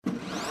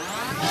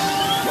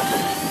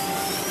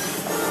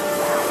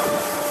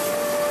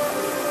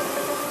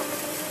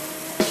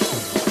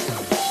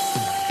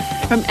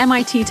From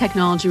MIT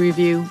Technology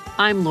Review,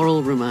 I'm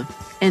Laurel Ruma,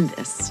 and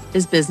this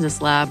is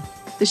Business Lab,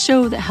 the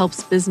show that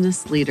helps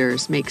business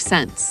leaders make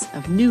sense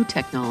of new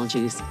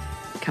technologies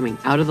coming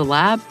out of the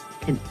lab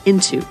and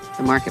into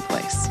the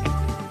marketplace.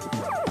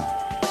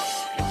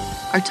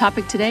 Our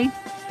topic today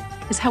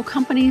is how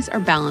companies are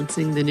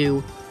balancing the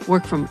new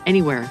work from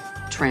anywhere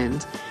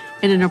trend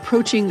in an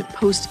approaching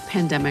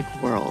post-pandemic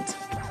world.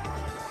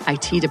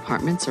 IT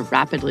departments are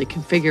rapidly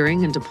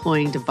configuring and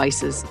deploying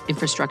devices,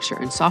 infrastructure,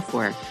 and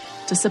software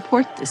to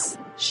support this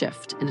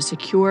shift in a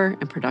secure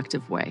and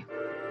productive way.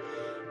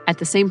 At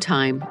the same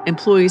time,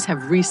 employees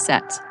have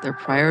reset their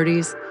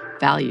priorities,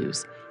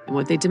 values, and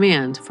what they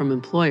demand from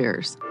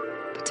employers,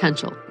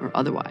 potential or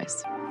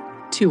otherwise.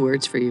 2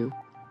 words for you: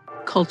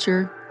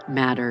 culture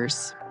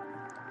matters.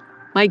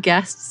 My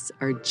guests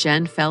are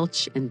Jen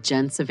Felch and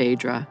Jen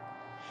Saavedra.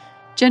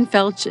 Jen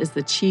Felch is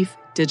the Chief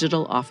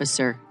Digital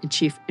Officer and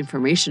Chief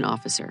Information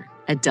Officer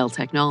at Dell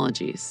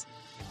Technologies.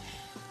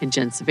 And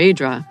Jen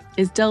Saavedra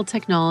is Dell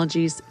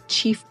Technologies'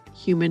 Chief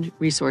Human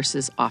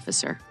Resources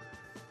Officer.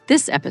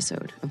 This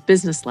episode of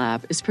Business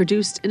Lab is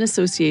produced in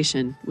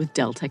association with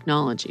Dell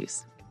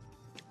Technologies.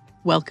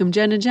 Welcome,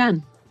 Jen and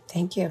Jen.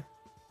 Thank you.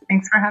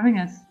 Thanks for having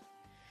us.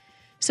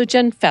 So,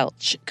 Jen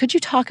Felch, could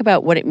you talk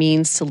about what it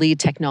means to lead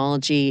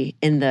technology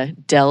in the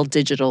Dell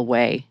Digital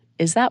Way?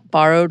 Is that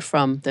borrowed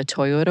from the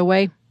Toyota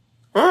Way?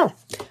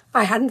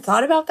 I hadn't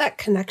thought about that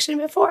connection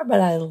before, but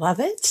I love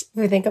it. If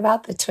we think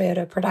about the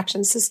Toyota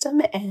production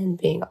system and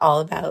being all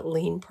about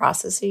lean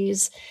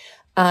processes,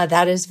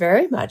 that is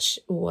very much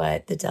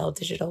what the Dell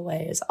Digital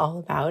Way is all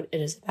about. It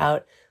is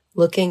about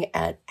looking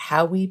at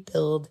how we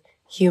build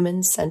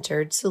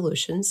human-centered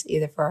solutions,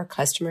 either for our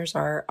customers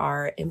or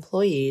our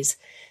employees,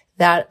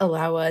 that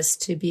allow us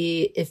to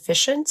be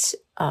efficient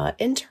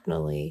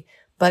internally,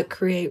 but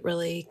create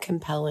really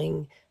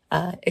compelling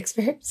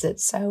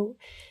experiences. So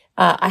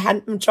I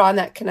hadn't drawn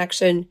that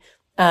connection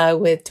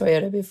with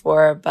Toyota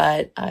before,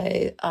 but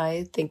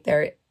I think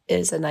there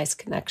is a nice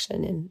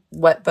connection in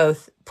what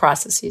both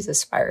processes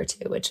aspire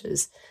to, which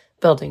is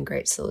building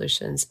great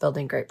solutions,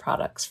 building great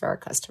products for our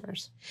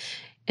customers.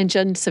 And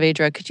Jen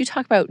Saavedra, could you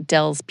talk about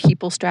Dell's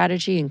people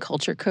strategy and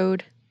culture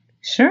code?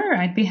 Sure,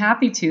 I'd be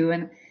happy to.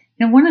 And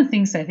one of the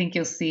things I think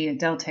you'll see at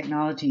Dell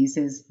Technologies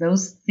is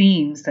those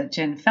themes that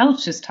Jen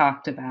Felch just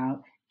talked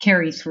about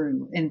carry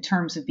through in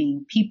terms of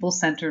being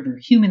people-centered or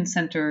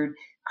human-centered,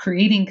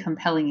 creating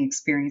compelling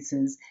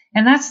experiences.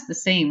 And that's the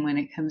same when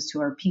it comes to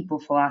our people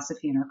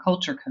philosophy and our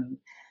culture code.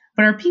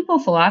 But our people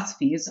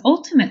philosophy is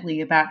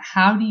ultimately about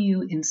how do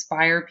you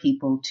inspire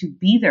people to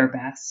be their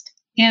best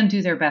and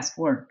do their best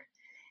work.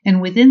 And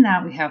within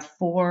that, we have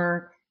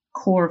 4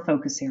 core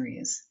focus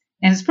areas.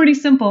 And it's pretty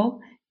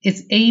simple.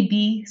 It's A,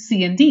 B,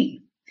 C, and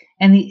D.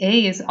 And the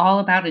A is all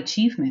about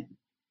achievement.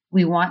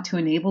 We want to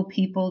enable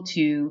people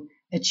to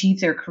achieve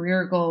their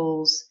career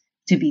goals,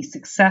 to be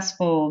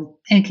successful,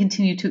 and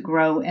continue to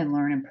grow and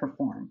learn and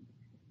perform.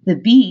 The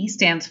B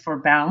stands for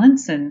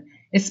balance, and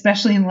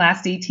especially in the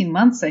last 18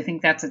 months, I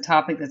think that's a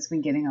topic that's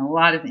been getting a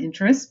lot of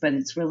interest, but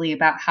it's really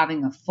about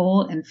having a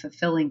full and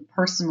fulfilling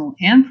personal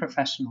and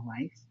professional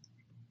life.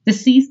 The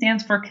C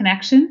stands for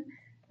connection.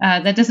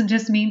 That doesn't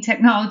just mean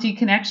technology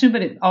connection,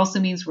 but it also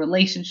means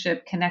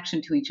relationship,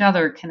 connection to each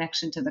other,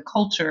 connection to the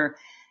culture,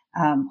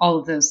 all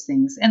of those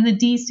things. And the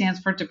D stands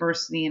for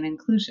diversity and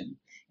inclusion,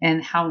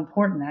 and how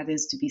important that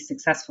is to be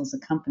successful as a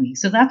company.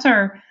 So that's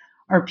our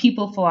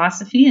people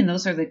philosophy, and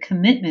those are the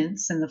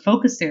commitments and the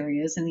focus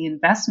areas and the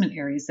investment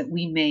areas that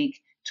we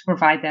make to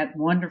provide that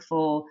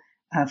wonderful,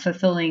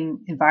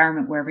 fulfilling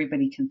environment where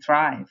everybody can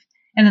thrive.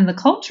 And then the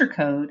culture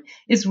code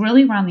is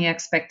really around the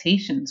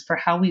expectations for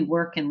how we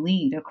work and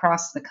lead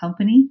across the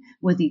company,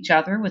 with each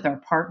other, with our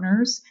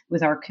partners,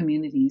 with our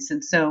communities.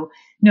 And so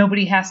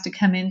nobody has to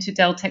come into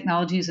Dell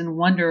Technologies and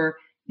wonder,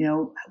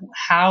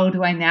 how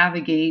do I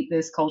navigate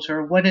this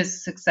culture? What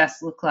does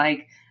success look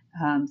like?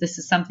 This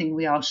is something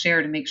we all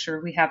share to make sure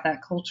we have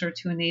that culture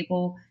to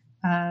enable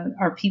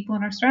our people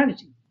and our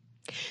strategy.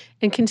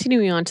 And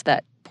continuing on to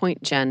that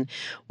point, Jen,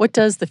 what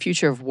does the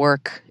future of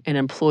work and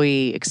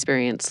employee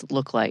experience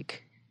look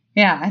like?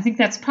 Yeah, I think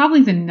that's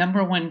probably the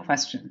number one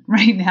question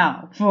right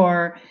now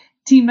for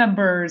team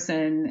members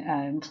and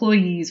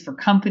employees, for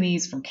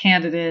companies, for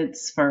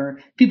candidates, for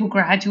people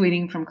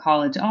graduating from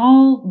college,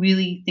 all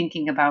really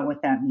thinking about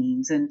what that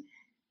means. And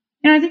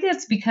I think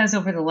that's because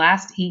over the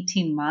last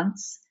 18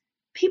 months,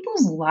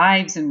 people's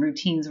lives and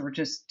routines were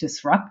just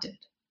disrupted.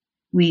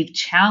 We've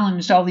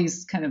challenged all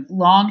these kind of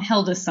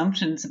long-held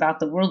assumptions about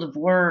the world of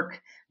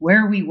work,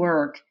 where we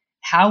work,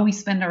 how we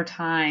spend our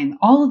time,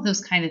 all of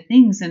those kind of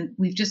things. And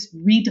we've just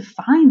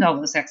redefined all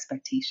those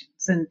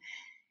expectations. And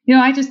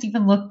I just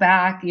even look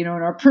back, in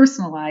our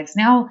personal lives.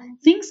 Now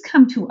things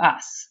come to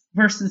us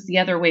versus the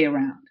other way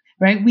around,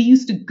 right? We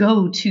used to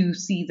go to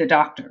see the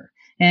doctor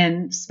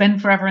and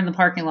spend forever in the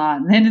parking lot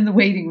and then in the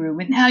waiting room.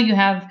 And now you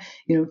have,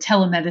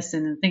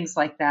 telemedicine and things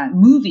like that.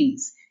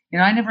 Movies.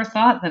 I never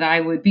thought that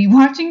I would be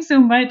watching so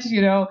much,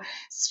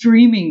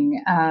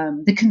 streaming,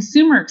 the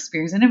consumer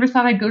experience. I never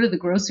thought I'd go to the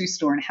grocery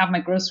store and have my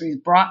groceries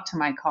brought to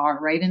my car,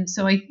 right? And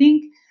so I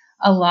think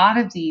a lot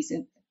of these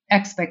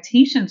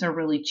expectations are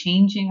really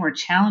changing. We're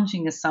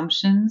challenging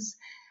assumptions.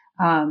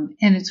 And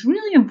it's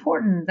really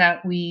important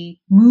that we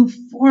move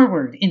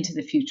forward into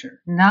the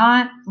future,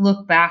 not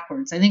look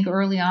backwards. I think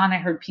early on, I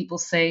heard people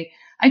say,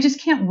 I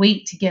just can't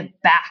wait to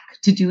get back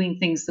to doing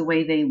things the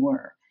way they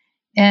were.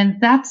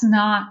 And that's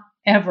not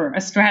ever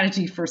a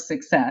strategy for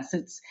success.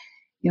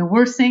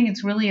 We're saying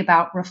it's really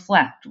about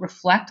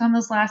reflect on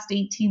those last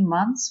 18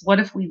 months. What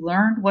have we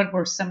learned? What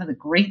were some of the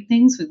great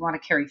things we want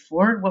to carry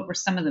forward? What were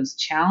some of those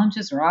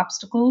challenges or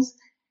obstacles?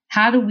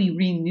 How do we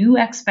renew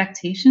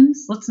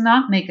expectations? Let's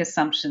not make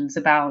assumptions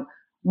about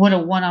what a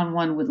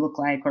one-on-one would look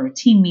like or a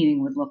team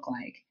meeting would look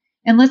like.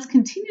 And let's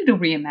continue to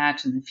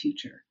reimagine the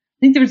future. I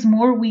think there's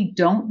more we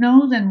don't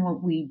know than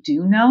what we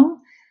do know.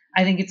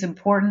 I think it's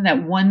important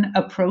that one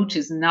approach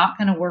is not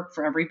going to work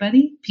for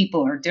everybody.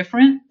 People are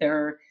different.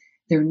 Their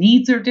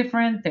needs are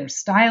different. Their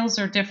styles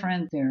are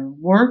different. Their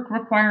work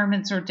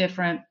requirements are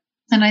different.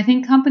 And I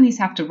think companies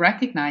have to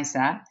recognize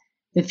that.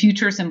 The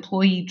future is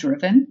employee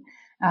driven.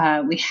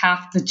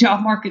 The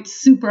job market's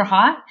super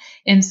hot.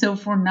 And so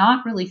if we're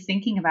not really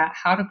thinking about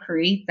how to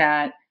create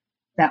that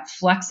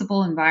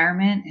flexible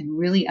environment and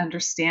really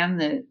understand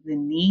the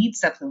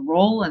needs of the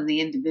role and the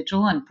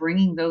individual and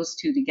bringing those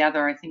two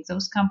together, I think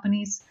those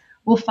companies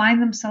will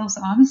find themselves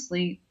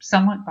honestly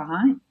somewhat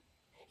behind.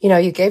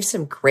 You gave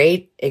some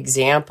great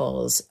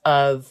examples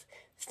of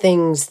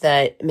things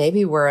that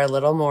maybe were a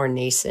little more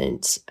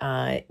nascent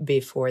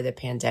before the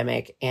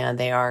pandemic, and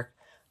they are,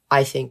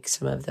 I think,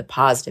 some of the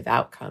positive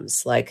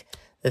outcomes, like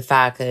the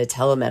fact that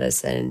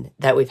telemedicine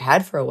that we've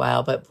had for a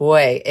while, but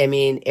boy, I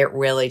mean, it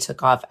really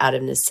took off out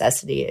of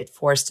necessity. It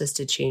forced us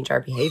to change our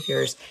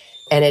behaviors,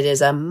 and it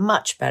is a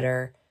much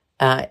better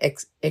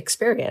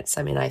experience.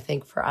 I mean, I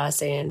think for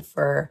us and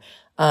for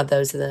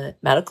those in the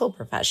medical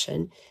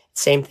profession,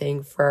 same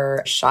thing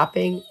for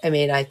shopping. I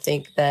mean, I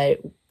think that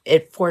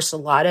it forced a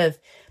lot of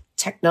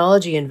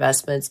technology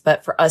investments,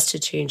 but for us to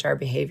change our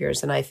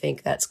behaviors. And I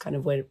think that's kind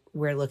of what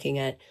we're looking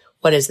at.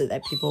 What is it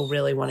that people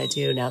really want to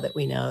do now that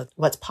we know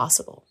what's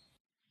possible?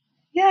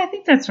 Yeah, I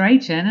think that's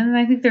right, Jen. And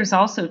I think there's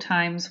also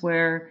times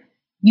where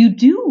you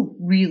do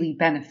really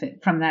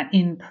benefit from that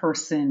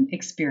in-person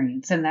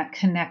experience and that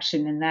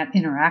connection and that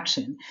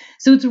interaction.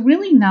 So it's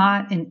really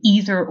not an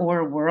either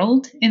or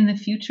world in the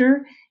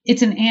future.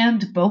 It's an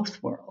and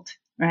both world,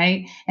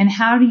 right? And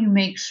how do you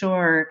make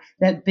sure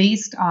that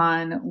based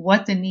on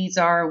what the needs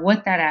are,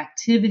 what that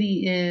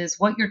activity is,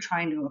 what you're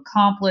trying to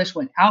accomplish,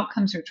 what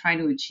outcomes you're trying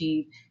to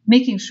achieve,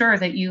 making sure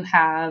that you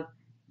have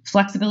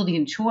flexibility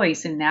and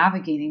choice in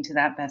navigating to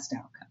that best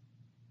outcome.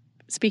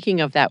 Speaking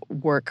of that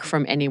work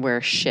from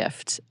anywhere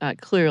shift,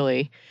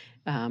 clearly,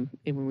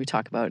 when we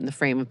talk about in the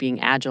frame of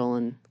being agile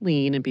and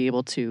lean and be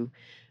able to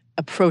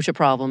approach a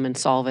problem and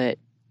solve it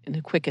in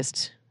the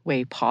quickest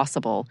way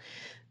possible,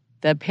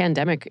 the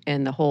pandemic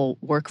and the whole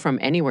work from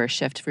anywhere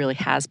shift really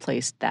has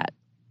placed that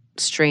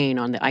strain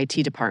on the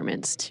IT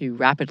departments to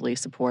rapidly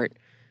support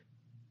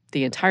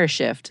the entire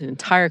shift, an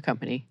entire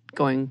company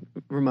going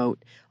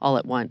remote all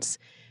at once,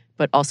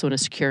 but also in a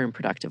secure and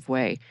productive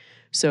way.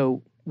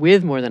 So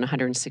with more than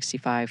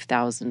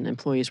 165,000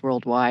 employees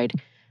worldwide,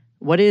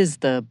 what is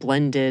the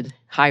blended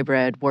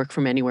hybrid work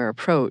from anywhere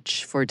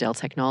approach for Dell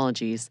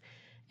Technologies?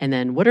 And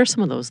then what are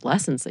some of those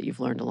lessons that you've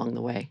learned along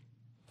the way?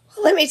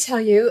 Well, let me tell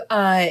you,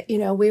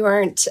 we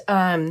weren't,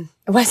 it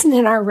wasn't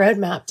in our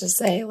roadmap to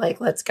say, like,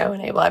 let's go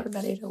enable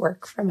everybody to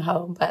work from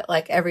home. But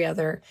like every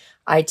other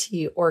IT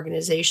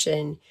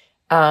organization,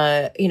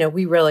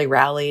 we really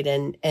rallied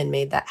and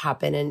made that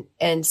happen.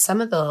 And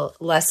some of the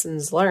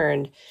lessons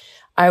learned,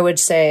 I would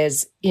say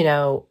is,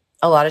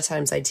 a lot of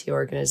times IT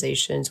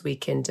organizations, we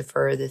can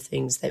defer the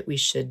things that we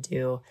should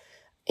do.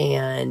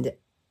 And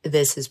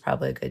this is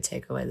probably a good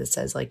takeaway that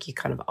says, like, you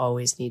kind of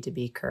always need to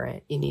be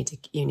current. You need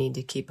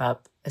to keep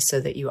up so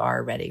that you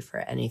are ready for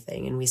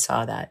anything. And we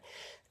saw that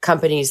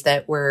companies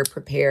that were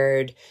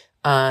prepared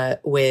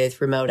with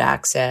remote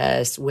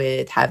access,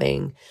 with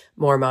having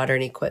more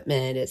modern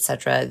equipment, et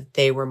cetera,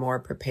 they were more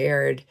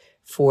prepared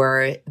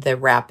for the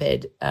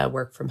rapid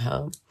work from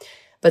home.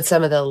 But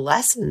some of the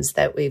lessons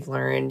that we've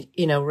learned,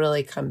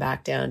 really come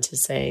back down to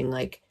saying,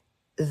 like,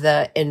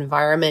 the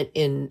environment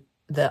in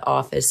the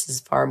office is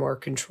far more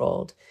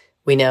controlled.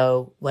 We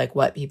know, like,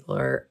 what people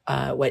are,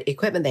 what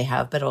equipment they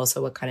have, but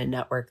also what kind of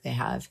network they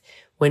have.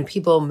 When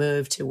people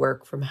move to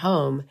work from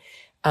home,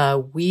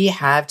 we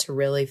have to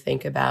really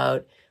think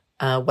about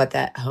what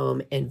that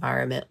home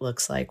environment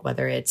looks like,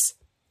 whether it's,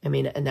 a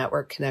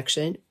network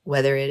connection,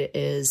 whether it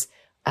is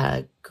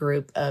a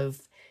group of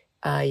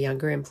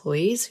younger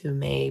employees who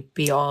may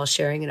be all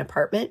sharing an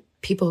apartment,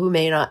 people who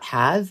may not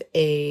have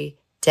a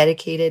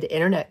dedicated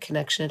internet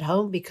connection at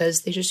home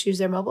because they just use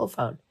their mobile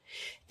phone.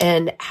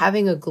 And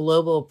having a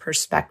global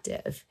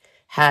perspective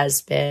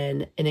has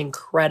been an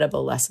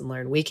incredible lesson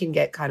learned. We can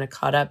get kind of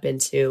caught up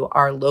into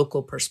our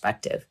local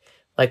perspective.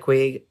 Like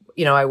you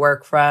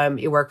work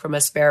from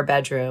a spare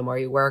bedroom, or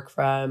you work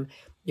from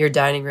your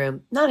dining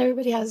room. Not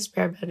everybody has a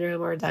spare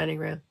bedroom or a dining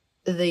room.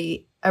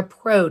 The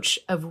approach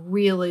of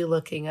really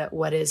looking at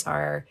what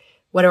are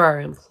our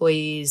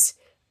employees'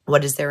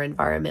 What does their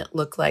environment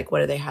look like? What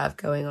do they have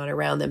going on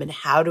around them? And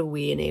how do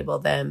we enable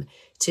them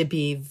to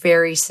be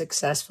very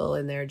successful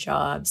in their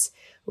jobs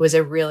was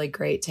a really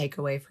great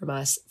takeaway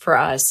for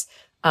us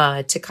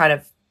to kind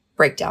of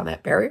break down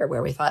that barrier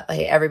where we thought,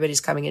 hey,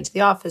 everybody's coming into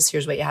the office.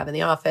 Here's what you have in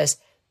the office.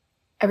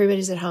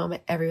 Everybody's at home.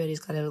 Everybody's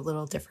got a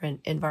little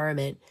different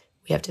environment.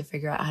 We have to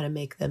figure out how to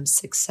make them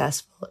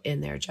successful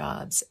in their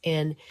jobs.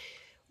 And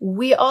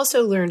we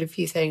also learned a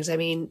few things. I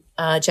mean,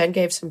 Jen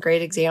gave some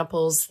great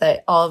examples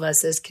that all of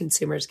us as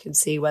consumers can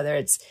see, whether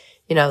it's,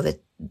 the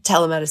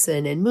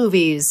telemedicine and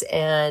movies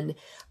and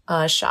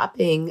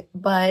shopping,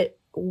 but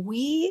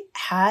we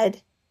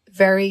had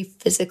very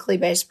physically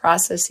based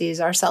processes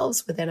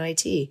ourselves within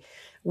IT.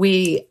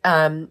 We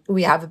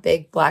have a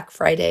big Black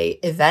Friday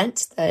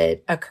event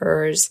that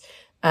occurs.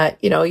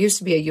 It used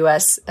to be a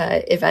U.S.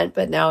 Event,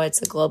 but now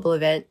it's a global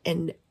event.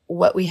 And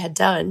what we had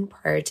done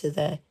prior to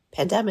the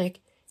pandemic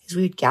is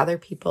we would gather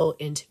people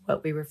into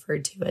what we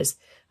referred to as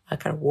a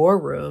kind of war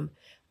room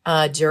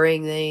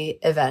during the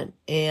event.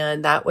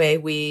 And that way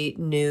we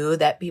knew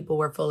that people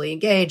were fully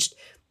engaged.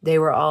 They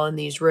were all in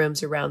these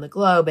rooms around the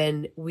globe,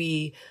 and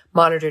we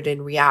monitored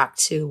and react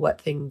to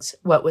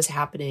what was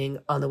happening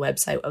on the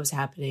website, what was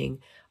happening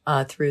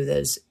through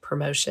those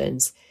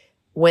promotions.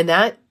 When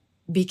that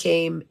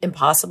became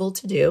impossible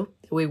to do,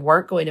 we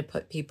weren't going to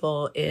put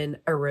people in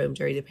a room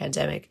during the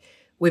pandemic.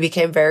 We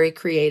became very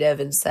creative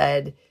and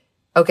said,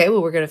 okay,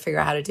 well, we're going to figure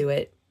out how to do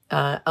it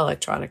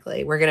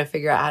electronically. We're going to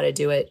figure out how to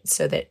do it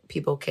so that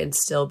people can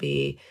still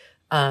be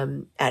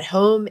at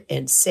home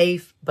and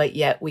safe, but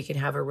yet we can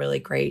have a really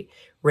great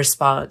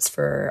response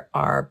for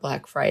our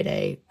Black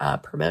Friday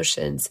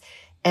promotions.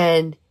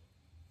 And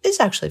it's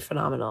actually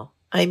phenomenal.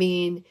 I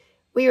mean,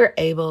 we were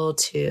able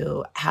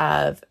to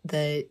have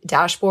the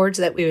dashboards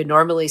that we would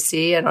normally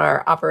see in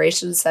our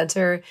operations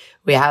center.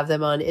 We have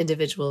them on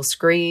individual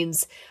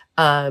screens.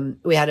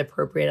 We had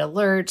appropriate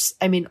alerts.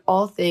 I mean,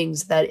 all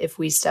things that if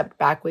we stepped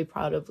back, we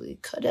probably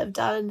could have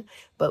done,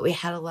 but we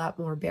had a lot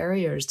more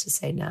barriers to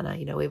say, no,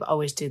 we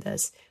always do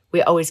this.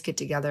 We always get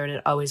together and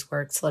it always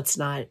works. Let's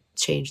not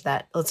change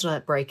that. Let's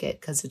not break it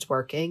because it's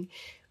working.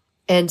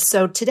 And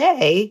so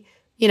today,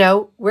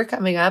 we're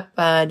coming up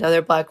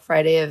another Black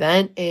Friday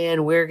event,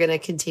 and we're going to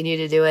continue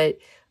to do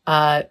it.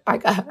 I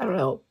don't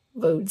know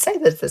if I would say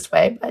this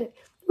way, but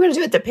we're going to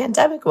do it the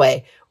pandemic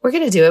way. We're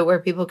going to do it where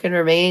people can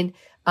remain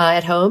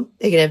at home.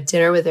 They can have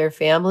dinner with their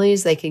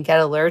families. They can get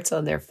alerts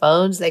on their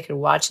phones. They can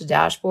watch the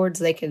dashboards.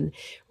 They can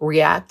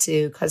react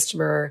to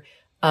customer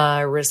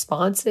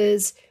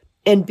responses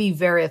and be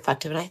very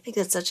effective. And I think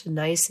that's such a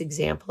nice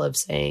example of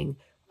saying,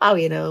 wow,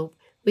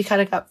 we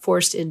kind of got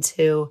forced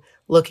into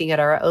looking at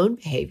our own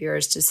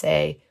behaviors to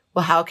say,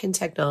 well, how can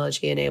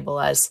technology enable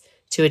us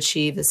to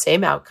achieve the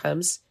same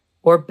outcomes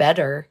or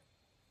better?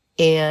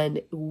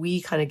 And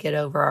we kind of get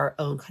over our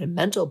own kind of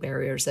mental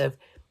barriers of,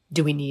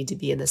 do we need to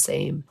be in the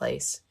same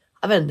place?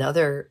 I have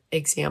another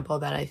example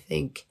that I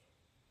think,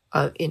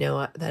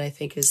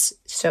 is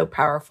so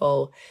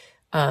powerful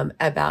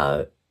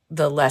about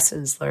the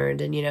lessons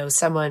learned. And,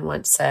 someone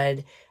once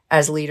said,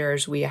 as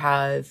leaders, we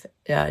have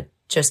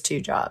just two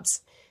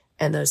jobs.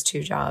 And those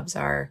two jobs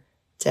are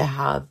to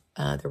have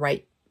the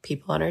right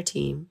people on our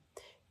team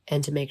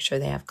and to make sure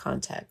they have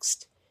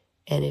context.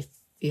 And if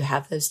you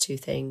have those two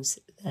things,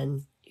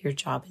 then your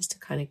job is to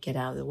kind of get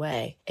out of the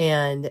way.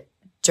 And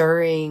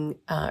during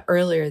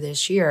earlier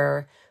this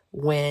year,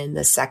 when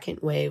the second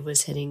wave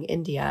was hitting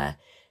India,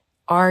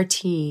 our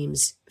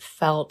teams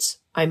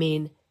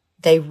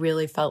they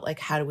really felt like,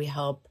 how do we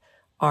help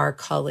our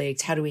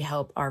colleagues? How do we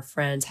help our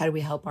friends? How do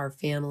we help our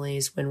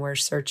families when we're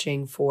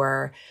searching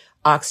for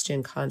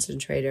oxygen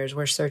concentrators?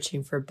 We're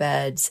searching for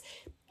beds.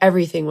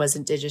 Everything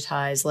wasn't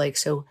digitized.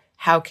 So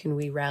how can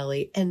we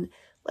rally? And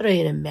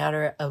literally in a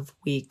matter of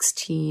weeks,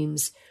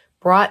 teams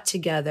brought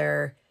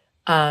together.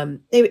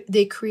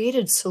 They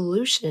created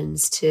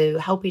solutions to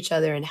help each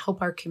other and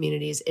help our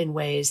communities in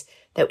ways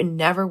that we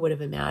never would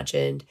have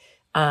imagined.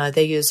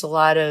 They used a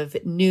lot of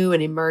new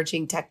and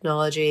emerging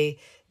technology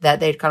that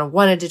they'd kind of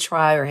wanted to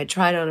try or had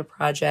tried on a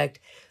project.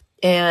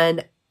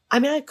 And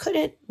I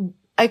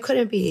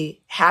couldn't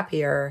be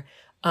happier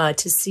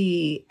to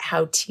see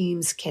how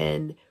teams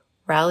can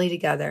rally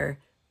together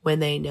when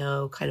they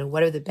know kind of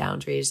what are the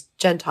boundaries.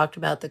 Jen talked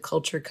about the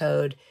culture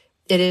code.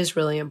 It is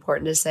really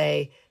important to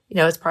say,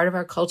 it's part of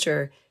our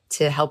culture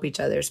to help each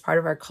other. It's part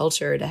of our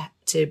culture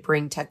to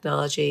bring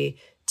technology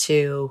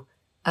to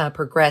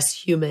progress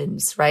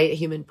humans, right?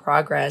 Human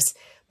progress,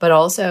 but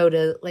also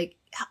to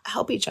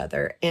help each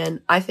other.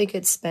 And I think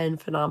it's been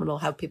phenomenal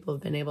how people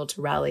have been able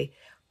to rally.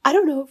 I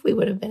don't know if we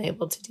would have been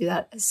able to do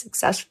that as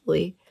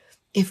successfully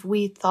if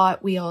we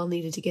thought we all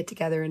needed to get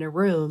together in a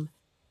room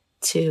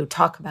to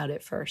talk about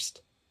it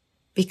first,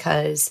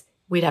 because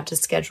we'd have to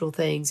schedule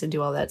things and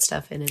do all that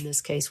stuff. And in this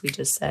case, we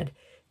just said,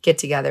 get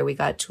together. We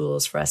got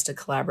tools for us to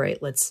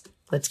collaborate. Let's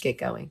get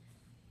going.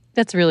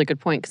 That's a really good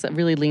point, because it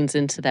really leans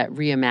into that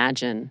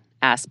reimagine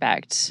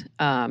aspect,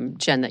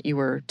 Jen, that you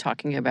were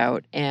talking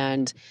about.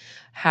 And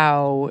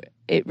how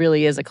it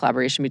really is a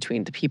collaboration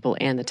between the people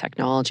and the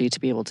technology to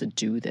be able to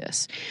do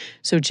this.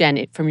 So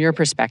Jen, from your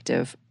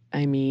perspective,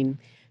 I mean,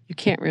 you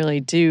can't really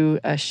do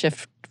a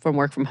shift from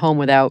work from home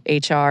without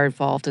HR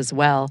involved as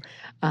well.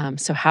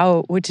 So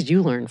what did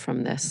you learn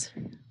from this?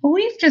 Well,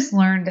 we've just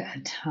learned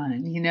a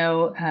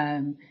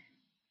ton.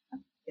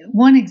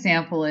 One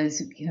example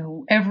is,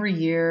 every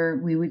year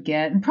we would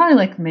get, and probably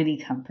like many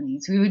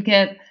companies, we would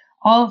get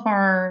all of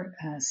our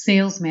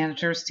sales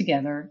managers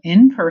together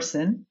in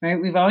person,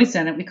 right? We've always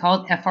done it. We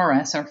call it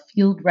FRS, our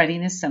Field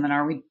Readiness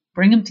Seminar. We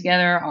bring them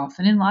together,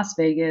 often in Las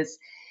Vegas.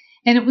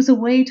 And it was a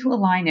way to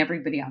align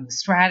everybody on the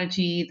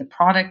strategy, the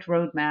product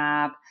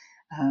roadmap,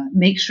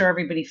 make sure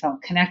everybody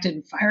felt connected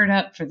and fired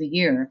up for the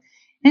year.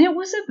 And it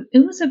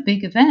was a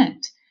big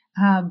event.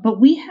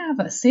 But we have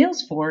a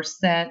sales force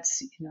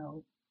that's,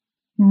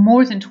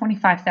 more than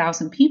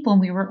 25,000 people,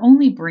 and we were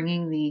only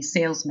bringing the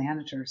sales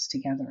managers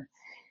together.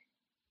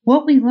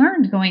 What we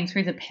learned going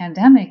through the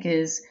pandemic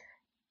is,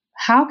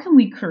 how can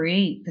we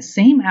create the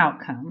same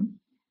outcome,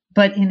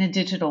 but in a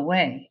digital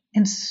way?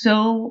 And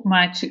so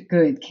much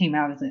good came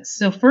out of this.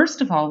 So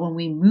first of all, when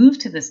we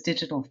moved to this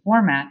digital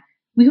format,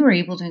 we were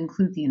able to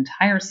include the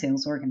entire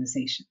sales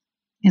organization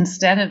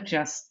instead of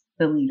just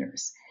the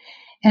leaders.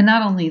 And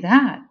not only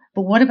that,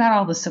 but what about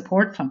all the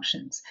support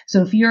functions?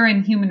 So if you're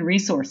in human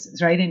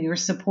resources, right, and you're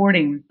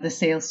supporting the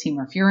sales team,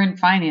 or if you're in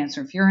finance,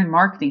 or if you're in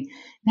marketing,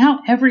 now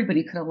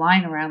everybody could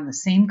align around the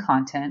same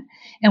content.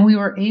 And we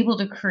were able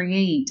to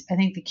create, I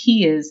think the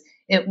key is,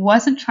 it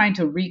wasn't trying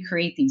to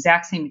recreate the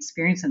exact same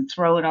experience and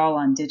throw it all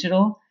on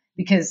digital,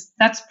 because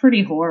that's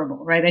pretty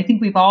horrible, right? I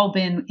think we've all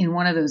been in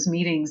one of those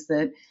meetings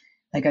that,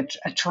 like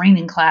a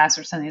training class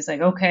or something, it's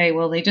like, okay,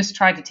 well, they just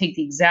tried to take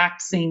the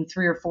exact same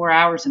 3 or 4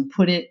 hours and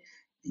put it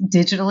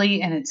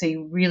digitally, and it's a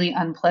really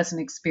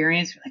unpleasant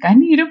experience. You're like, I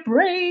need a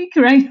break,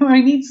 right? Or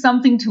I need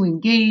something to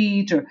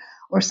engage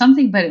or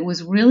something. But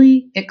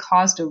it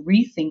caused a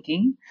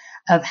rethinking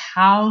of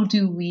how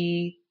do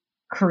we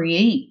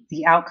create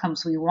the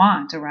outcomes we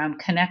want around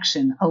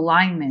connection,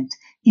 alignment,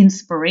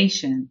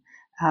 inspiration,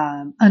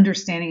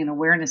 understanding and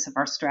awareness of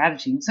our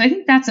strategy. And so I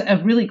think that's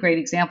a really great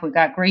example. We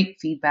got great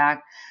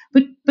feedback.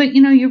 But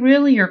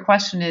your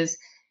question is,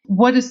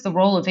 what is the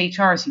role of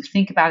HR as you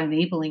think about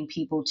enabling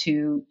people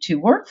to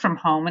work from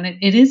home? And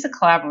it is a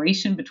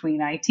collaboration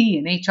between IT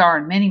and HR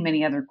and many,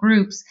 many other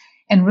groups,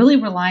 and really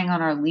relying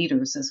on our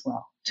leaders as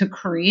well to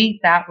create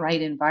that right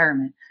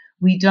environment.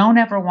 We don't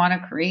ever want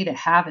to create a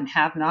have and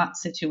have not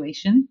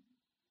situation.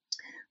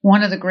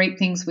 One of the great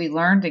things we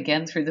learned,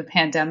 again, through the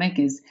pandemic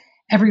is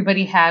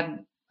everybody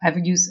had,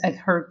 I've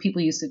heard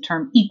people use the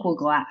term equal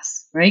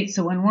glass, right?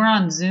 So when we're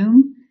on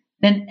Zoom,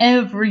 then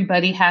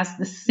everybody has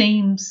the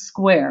same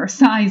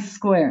size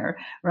square,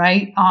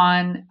 right,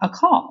 on a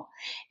call.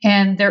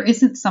 And there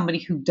isn't somebody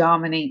who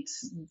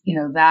dominates,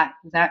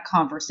 that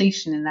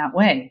conversation in that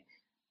way.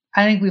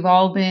 I think we've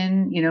all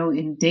been,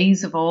 in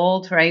days of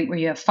old, right, where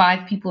you have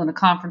 5 people in a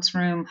conference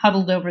room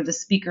huddled over the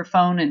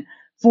speakerphone and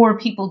 4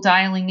 people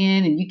dialing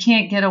in, and you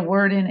can't get a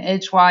word in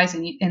edgewise,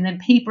 and then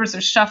papers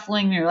are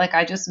shuffling. And you're like,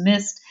 I just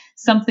missed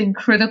something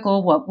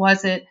critical. What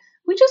was it?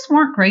 We just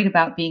weren't great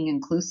about being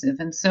inclusive.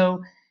 And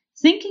so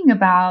thinking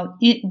about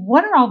it,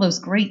 what are all those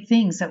great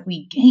things that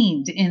we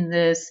gained in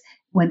this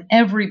when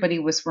everybody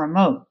was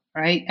remote,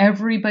 right?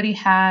 Everybody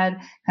had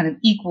kind of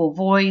equal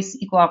voice,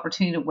 equal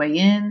opportunity to weigh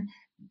in.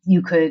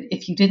 You could,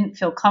 if you didn't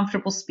feel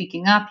comfortable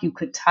speaking up, you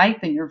could type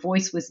and your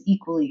voice was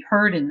equally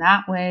heard in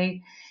that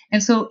way.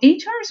 And so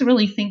HR is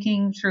really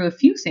thinking through a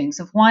few things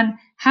of, one,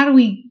 how do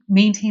we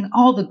maintain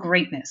all the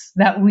greatness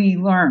that we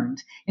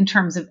learned in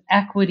terms of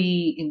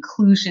equity,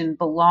 inclusion,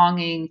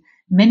 belonging,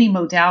 many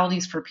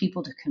modalities for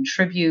people to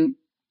contribute,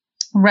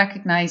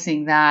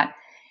 recognizing that.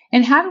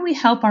 And how do we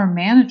help our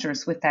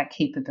managers with that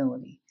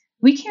capability?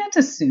 We can't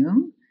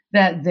assume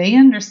that they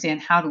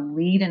understand how to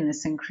lead in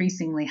this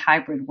increasingly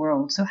hybrid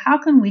world. So how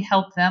can we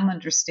help them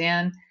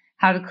understand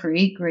how to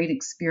create great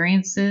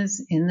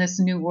experiences in this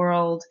new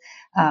world?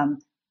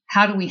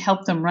 How do we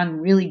help them run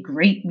really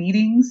great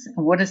meetings?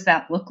 And what does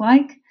that look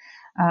like?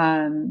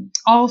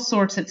 All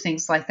sorts of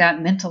things like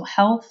that. Mental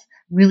health,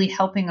 really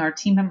helping our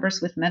team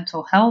members with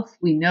mental health.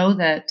 We know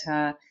that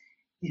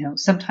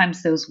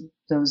sometimes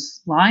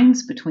those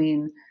lines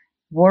between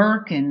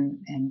work and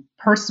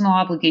personal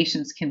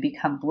obligations can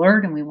become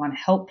blurred, and we want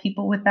to help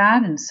people with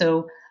that. And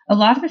so a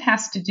lot of it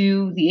has to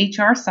do, the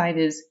HR side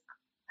is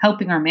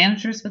helping our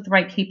managers with the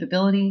right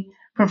capability,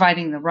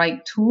 providing the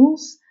right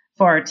tools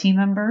for our team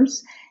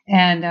members,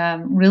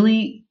 and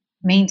really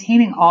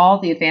maintaining all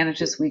the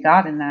advantages we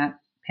got in that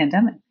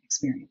pandemic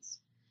experience.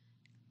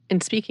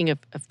 And speaking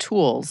of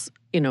tools,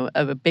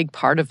 a big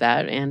part of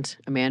that and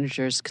a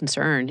manager's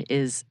concern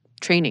is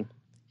training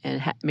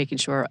and making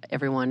sure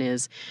everyone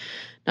is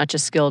not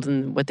just skilled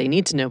in what they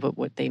need to know, but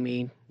what they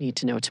may need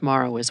to know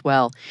tomorrow as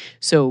well.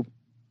 So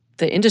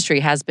the industry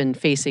has been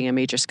facing a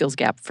major skills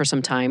gap for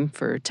some time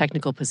for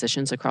technical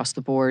positions across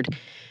the board.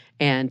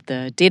 And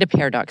the Data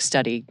Paradox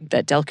study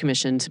that Dell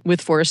commissioned with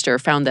Forrester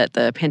found that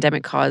the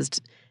pandemic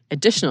caused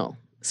additional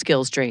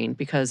skills drain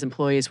because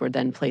employees were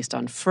then placed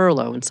on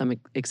furlough in some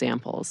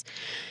examples.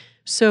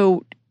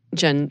 So,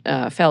 Jen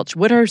Felch,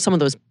 what are some of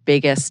those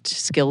biggest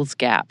skills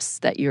gaps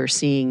that you're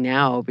seeing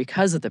now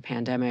because of the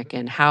pandemic,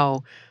 and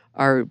how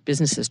are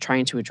businesses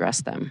trying to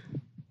address them?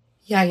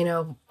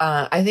 Yeah,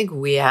 I think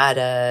we had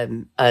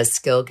a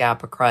skill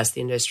gap across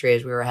the industry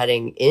as we were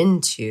heading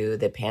into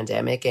the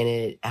pandemic, and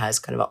it has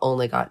kind of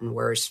only gotten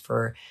worse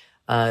for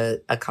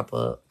a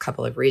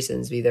couple of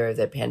reasons, either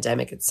the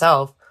pandemic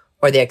itself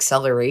or the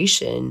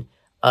acceleration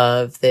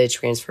of the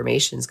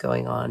transformations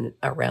going on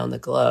around the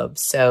globe.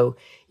 So,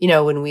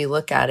 when we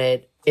look at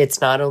it, it's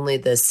not only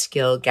the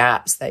skill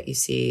gaps that you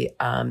see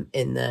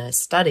in the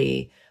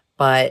study,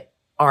 but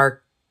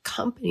are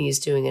companies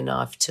doing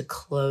enough to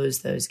close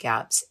those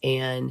gaps?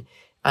 And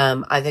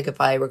I think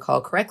if I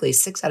recall correctly,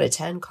 6 out of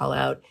 10 call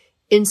out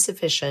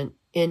insufficient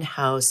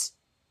in-house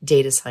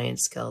data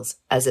science skills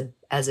as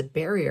a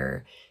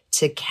barrier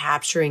to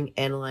capturing,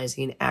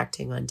 analyzing, and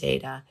acting on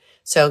data.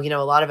 So, a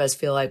lot of us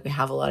feel like we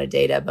have a lot of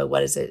data, but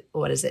what is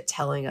it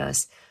telling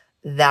us?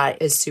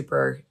 That is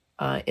super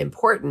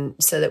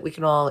important so that we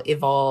can all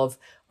evolve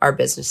our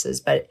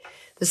businesses. But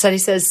the study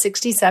says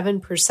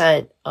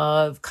 67%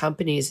 of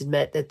companies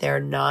admit that they're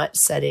not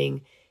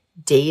setting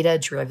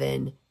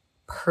data-driven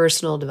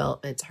personal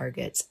development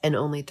targets, and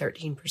only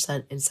 13%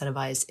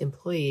 incentivize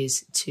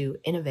employees to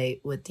innovate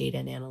with data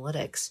and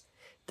analytics.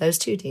 Those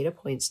two data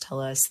points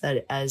tell us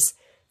that as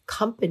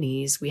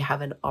companies, we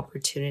have an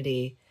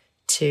opportunity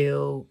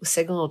to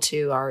signal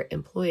to our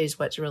employees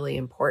what's really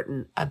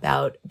important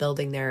about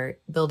building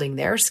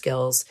their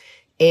skills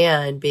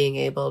and being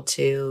able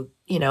to,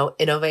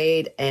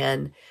 innovate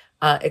and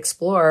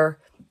explore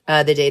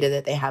the data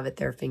that they have at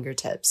their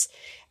fingertips.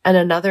 And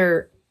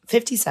another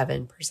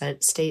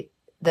 57% state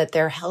that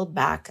they're held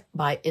back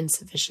by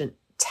insufficient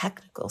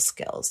technical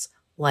skills,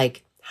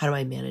 like how do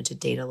I manage a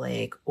data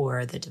lake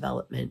or the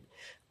development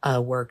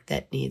work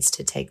that needs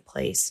to take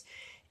place.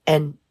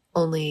 And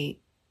only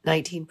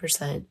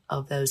 19%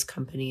 of those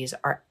companies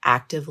are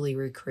actively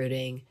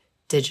recruiting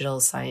digital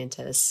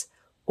scientists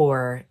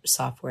or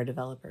software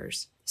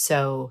developers.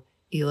 So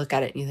you look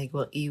at it and you think,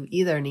 well, you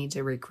either need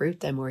to recruit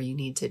them or you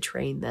need to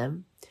train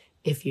them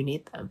if you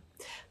need them.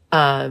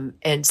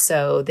 And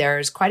so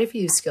there's quite a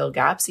few skill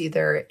gaps,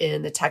 either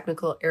in the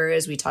technical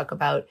areas. We talk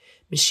about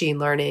machine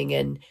learning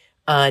and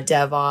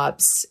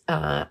DevOps,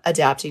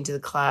 adapting to the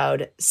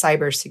cloud,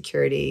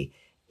 cybersecurity,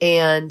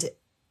 and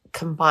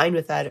combined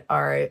with that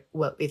are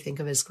what we think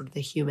of as sort of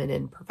the human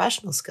and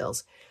professional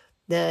skills,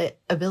 the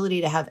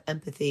ability to have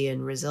empathy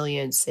and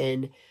resilience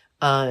and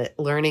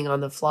learning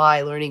on the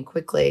fly, learning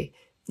quickly.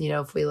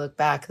 If we look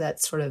back,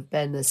 that's sort of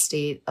been the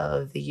state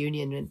of the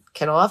union, and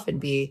can often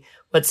be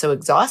what's so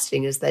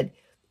exhausting is that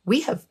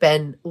we have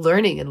been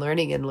learning and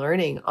learning and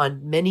learning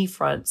on many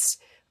fronts,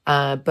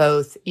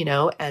 both,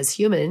 as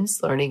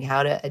humans, learning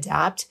how to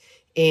adapt,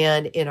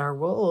 and in our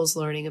roles,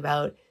 learning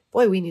about,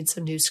 boy, we need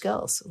some new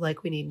skills.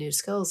 Like we need new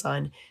skills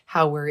on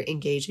how we're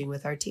engaging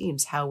with our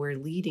teams, how we're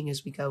leading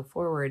as we go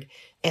forward.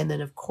 And then,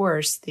 of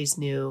course, these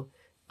new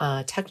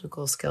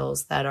technical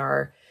skills that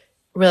are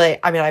really,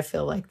 I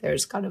feel like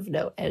there's kind of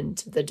no end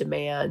to the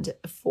demand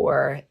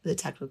for the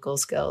technical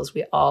skills.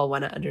 We all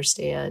want to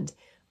understand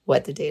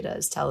what the data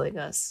is telling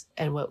us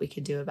and what we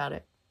can do about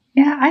it.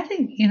 Yeah, I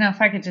think, if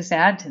I could just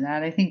add to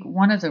that, I think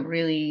one of the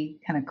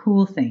really kind of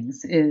cool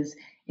things is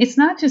it's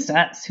not just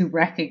us who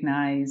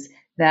recognize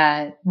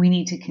that we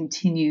need to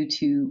continue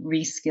to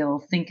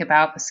reskill, think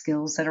about the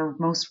skills that are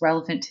most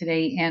relevant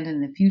today and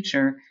in the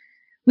future.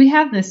 We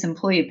have this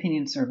employee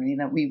opinion survey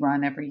that we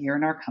run every year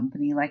in our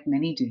company, like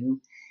many do.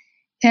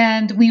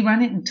 And we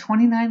run it in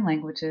 29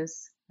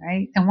 languages,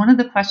 right? And one of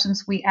the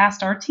questions we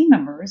asked our team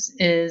members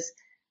is,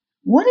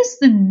 what is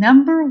the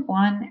number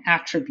one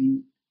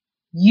attribute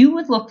you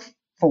would look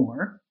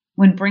for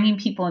when bringing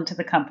people into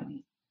the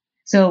company?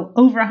 So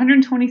over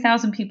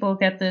 120,000 people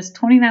get this,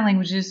 29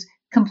 languages,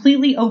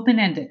 completely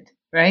open-ended,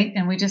 right?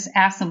 And we just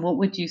asked them, what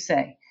would you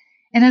say?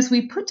 And as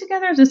we put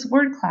together this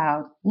word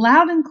cloud,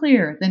 loud and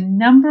clear, the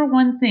number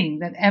one thing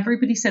that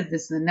everybody said,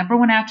 this is the number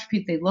one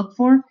attribute they look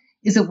for,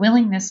 is a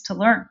willingness to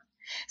learn.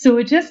 So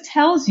it just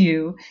tells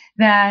you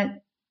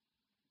that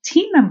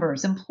team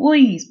members,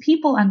 employees,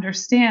 people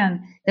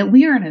understand that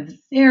we are in a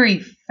very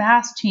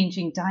fast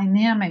changing,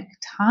 dynamic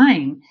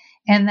time,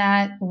 and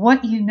that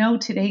what you know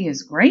today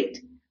is great,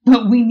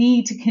 but we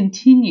need to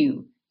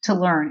continue to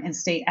learn and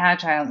stay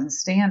agile and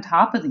stay on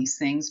top of these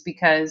things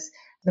because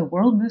the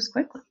world moves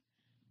quickly.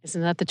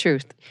 Isn't that the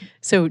truth?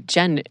 So,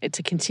 Jen,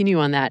 to continue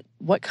on that,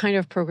 what kind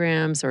of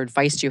programs or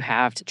advice do you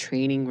have to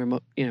training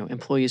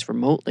employees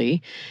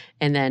remotely?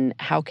 And then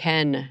how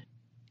can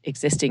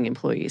existing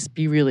employees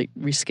be really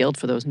reskilled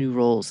for those new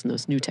roles and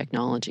those new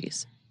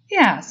technologies?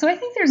 Yeah, so I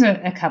think there's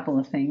a couple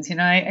of things.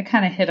 I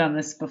kind of hit on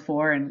this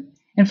before, and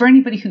for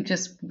anybody who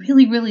just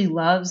really, really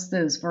loves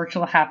those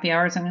virtual happy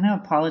hours, I'm going to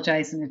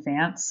apologize in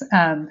advance. But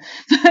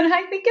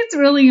I think it's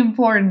really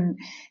important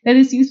that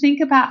as you think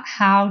about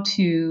how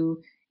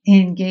to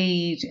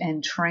engage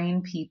and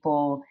train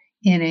people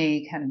in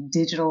a kind of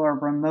digital or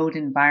remote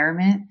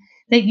environment,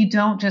 that you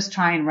don't just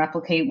try and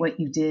replicate what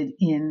you did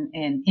in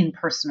an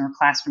in-person or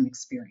classroom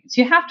experience.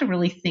 You have to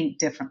really think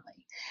differently.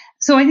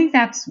 So I think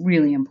that's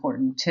really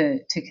important to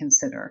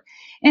consider.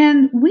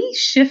 And we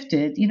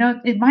shifted,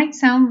 it might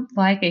sound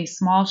like a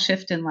small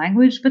shift in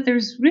language, but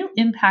there's real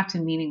impact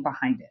and meaning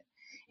behind it.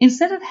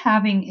 Instead of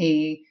having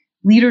a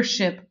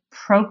leadership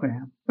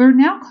program, we're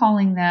now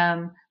calling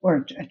them,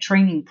 or a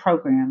training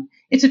program,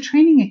 it's a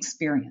training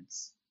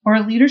experience or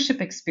a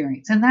leadership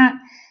experience. And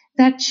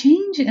that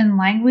change in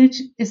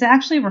language is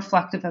actually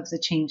reflective of the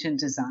change in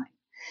design.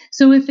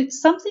 So if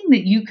it's something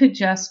that you could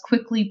just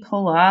quickly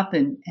pull up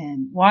and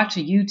watch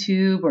a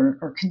YouTube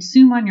or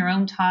consume on your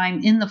own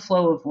time in the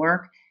flow of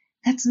work,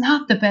 that's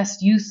not the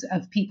best use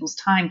of people's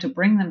time to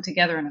bring them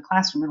together in a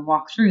classroom and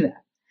walk through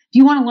that. If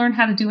you want to learn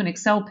how to do an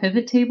Excel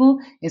pivot table,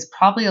 it's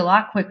probably a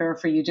lot quicker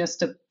for you just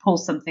to pull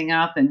something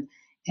up and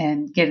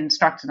get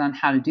instructed on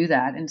how to do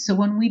that. And so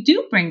when we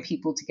do bring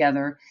people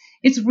together,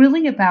 it's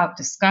really about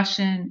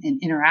discussion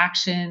and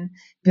interaction,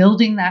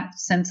 building that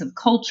sense of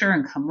culture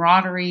and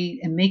camaraderie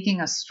and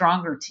making a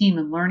stronger team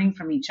and learning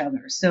from each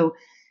other. So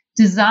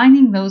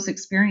designing those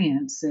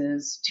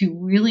experiences to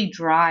really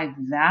drive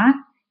that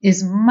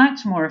is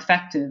much more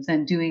effective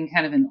than doing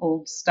kind of an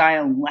old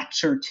style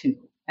lecture too.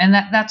 And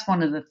that's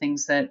one of the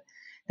things that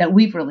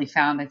we've really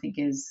found, I think,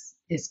 is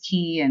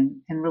key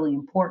and really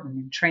important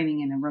in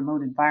training in a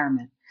remote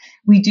environment.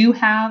 We do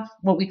have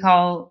what we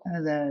call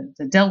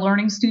the Dell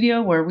Learning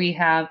Studio, where we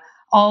have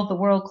all of the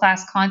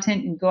world-class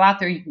content. You can go out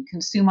there, you can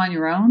consume on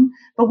your own,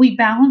 but we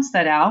balance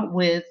that out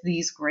with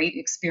these great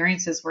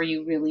experiences where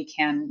you really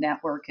can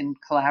network and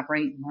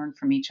collaborate and learn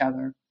from each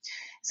other.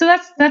 So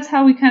that's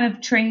how we kind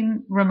of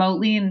train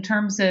remotely. In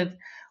terms of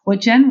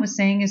what Jen was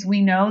saying, is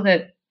we know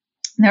that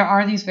there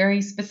are these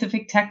very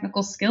specific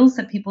technical skills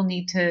that people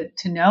need to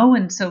know.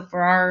 And so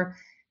for our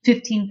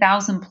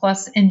 15,000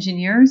 plus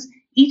engineers,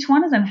 each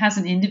one of them has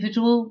an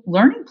individual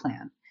learning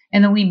plan.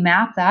 And then we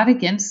map that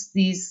against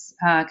these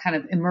kind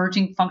of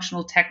emerging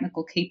functional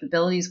technical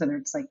capabilities, whether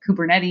it's like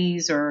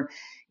Kubernetes or,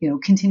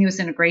 continuous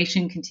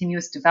integration,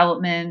 continuous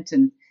development,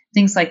 and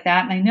things like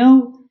that. And I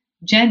know,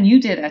 Jen,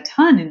 you did a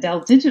ton in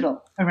Dell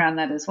Digital around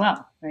that as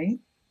well, right?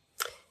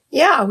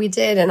 Yeah, we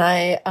did. And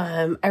I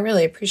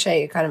really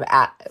appreciate you kind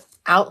of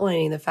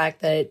outlining the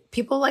fact that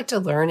people like to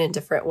learn in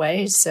different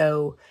ways.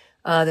 So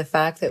the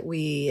fact that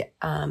we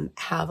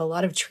have a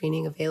lot of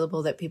training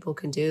available that people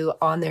can do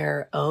on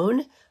their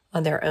own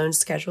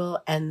schedule,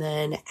 and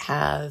then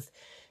have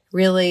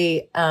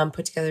really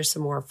put together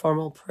some more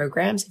formal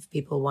programs if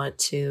people want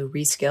to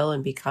reskill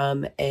and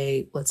become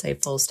a, let's say,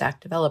 full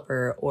stack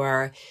developer,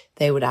 or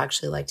they would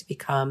actually like to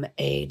become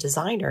a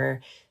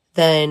designer,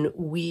 then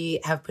we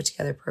have put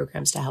together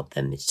programs to help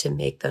them to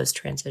make those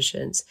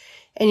transitions.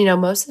 And,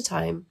 most of the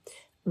time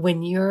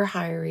when you're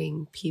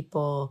hiring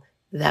people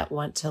that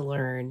want to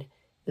learn,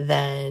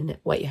 then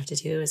what you have to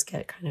do is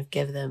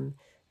give them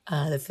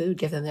the food,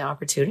 give them the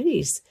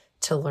opportunities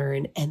to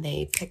learn, and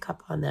they pick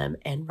up on them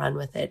and run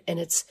with it. And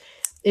it's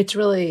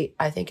really,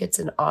 I think it's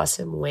an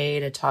awesome way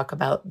to talk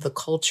about the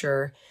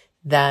culture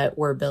that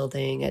we're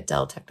building at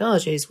Dell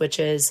Technologies, which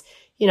is,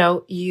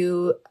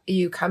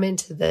 you come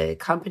into the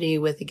company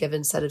with a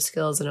given set of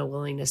skills and a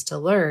willingness to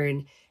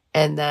learn,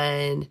 and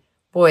then,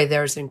 boy,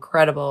 there's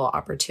incredible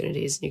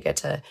opportunities, and you get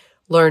to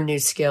learn new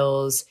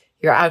skills.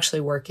 You're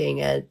actually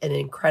working at an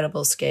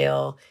incredible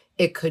scale.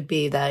 It could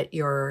be that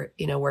you're,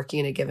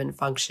 working in a given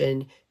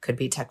function, could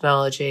be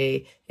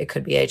technology, it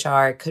could be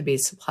HR, it could be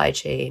supply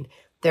chain.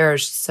 There are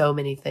so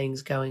many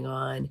things going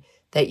on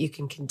that you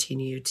can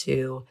continue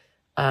to,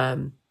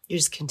 you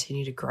just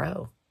continue to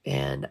grow.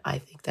 And I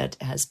think that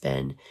has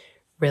been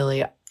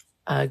really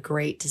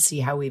great to see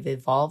how we've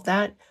evolved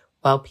that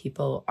while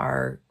people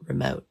are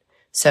remote.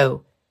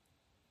 So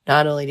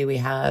not only do we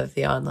have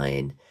the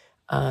online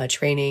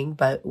training,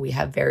 but we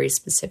have very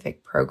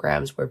specific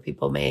programs where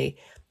people may,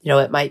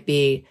 it might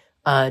be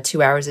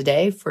 2 hours a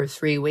day for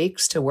 3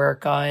 weeks to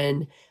work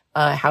on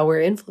how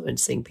we're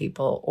influencing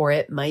people, or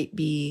it might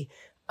be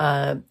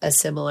a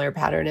similar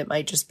pattern. It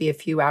might just be a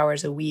few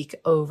hours a week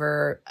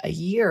over a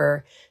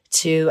year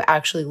to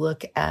actually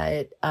look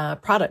at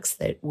products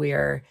that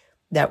we're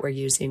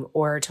using,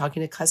 or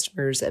talking to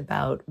customers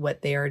about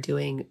what they are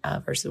doing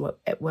versus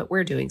what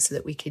we're doing, so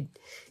that we could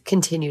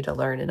continue to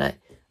learn. And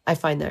I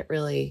find that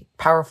really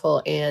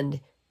powerful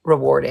and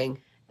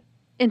rewarding.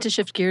 And to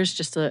shift gears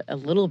just a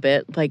little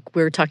bit, like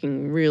we're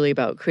talking really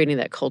about creating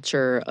that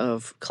culture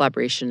of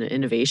collaboration and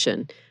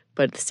innovation.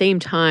 But at the same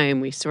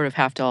time, we sort of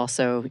have to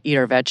also eat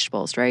our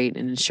vegetables, right?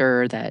 And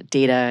ensure that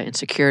data and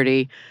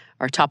security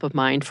are top of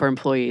mind for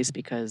employees,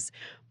 because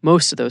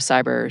most of those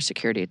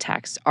cybersecurity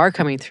attacks are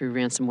coming through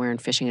ransomware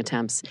and phishing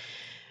attempts.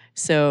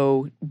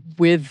 So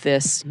with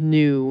this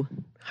new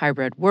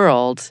hybrid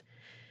world,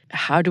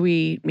 how do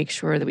we make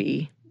sure that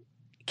we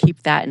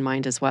keep that in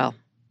mind as well?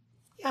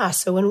 Yeah,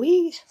 so when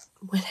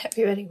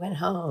everybody went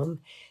home,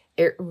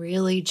 it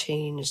really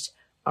changed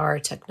our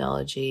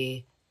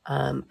technology.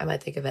 I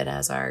might think of it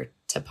as our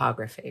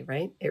topography,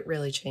 right? It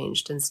really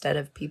changed. Instead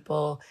of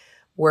people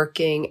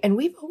working, and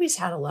we've always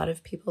had a lot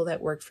of people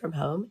that worked from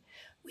home,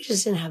 we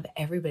just didn't have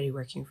everybody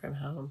working from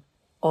home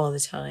all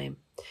the time.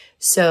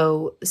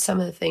 So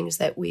some of the things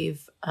that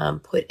we've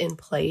put in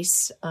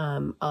place,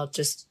 I'll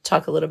just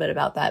talk a little bit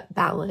about that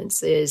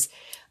balance, is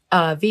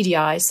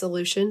VDI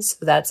solutions.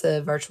 So that's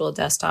a virtual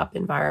desktop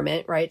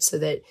environment, right? So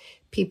that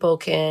people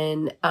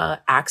can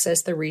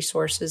access the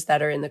resources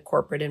that are in the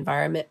corporate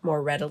environment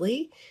more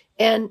readily.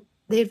 And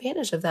the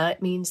advantage of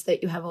that means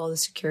that you have all the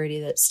security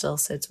that still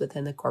sits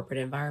within the corporate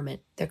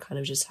environment. They kind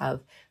of just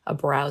have a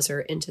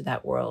browser into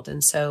that world.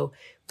 And so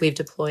we've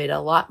deployed a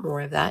lot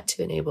more of that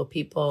to enable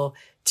people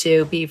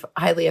to be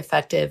highly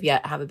effective,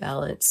 yet have a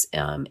balance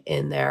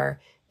in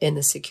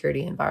the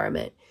security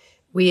environment.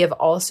 We have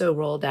also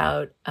rolled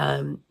out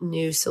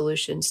new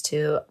solutions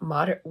to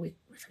we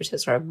refer to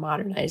as sort of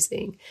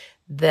modernizing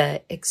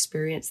the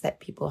experience that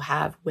people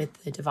have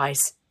with the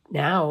device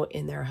now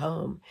in their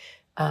home.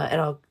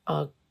 And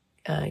I'll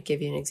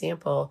give you an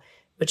example,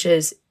 which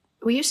is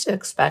we used to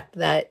expect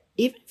that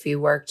even if you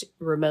worked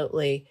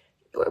remotely,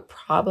 you were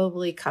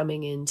probably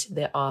coming into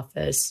the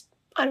office,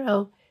 I don't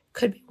know,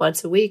 could be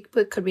once a week,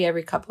 but could be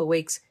every couple of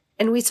weeks.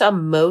 And we saw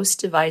most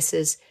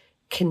devices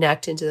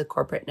connect into the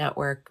corporate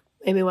network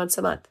maybe once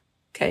a month,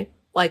 okay?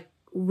 Like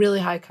really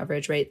high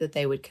coverage rate that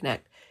they would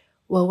connect.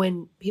 Well,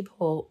 when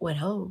people went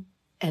home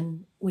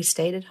and we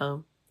stayed at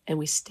home and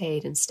we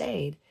stayed, we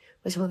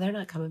said, well, they're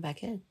not coming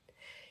back in.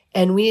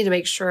 And we need to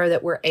make sure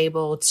that we're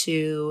able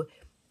to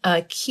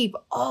keep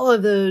all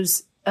of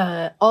those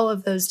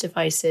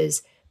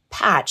devices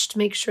patched,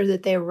 make sure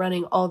that they're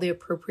running all the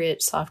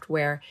appropriate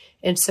software.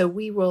 And so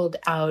we rolled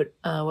out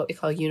what we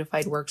call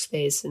Unified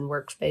Workspace and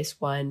Workspace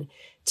ONE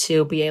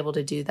to be able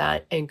to do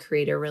that and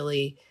create a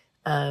really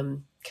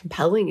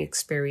compelling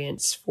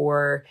experience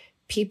for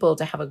people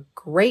to have a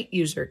great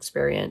user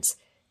experience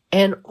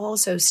and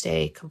also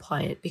stay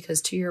compliant.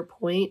 Because to your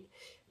point,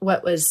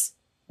 what was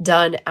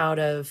done out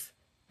of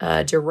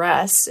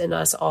duress and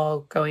us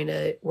all going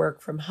to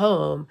work from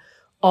home,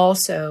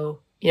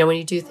 also, when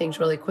you do things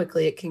really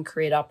quickly, it can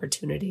create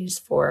opportunities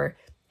for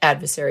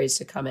adversaries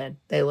to come in.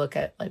 They look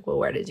at well,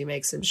 where did you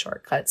make some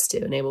shortcuts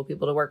to enable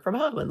people to work from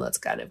home? And let's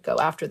kind of go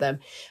after them.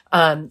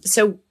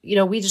 So,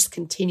 we just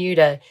continue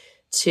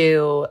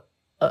to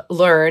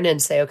learn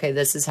and say, okay,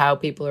 this is how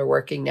people are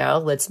working now.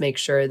 Let's make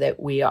sure that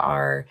we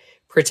are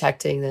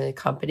protecting the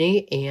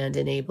company and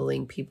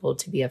enabling people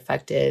to be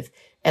effective.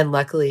 And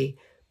luckily,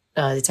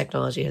 the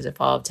technology has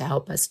evolved to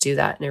help us do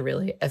that in a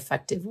really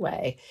effective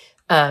way.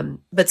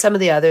 But some of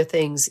the other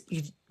things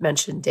you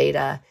mentioned,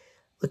 data.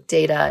 Look,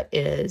 data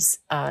is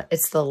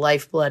it's the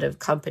lifeblood of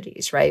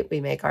companies, right? We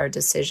make our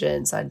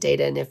decisions on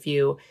data, and if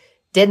you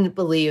didn't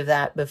believe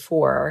that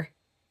before,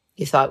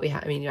 you thought I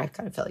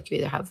kind of felt like you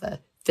either have the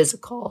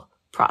physical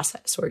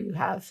process or you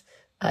have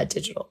a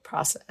digital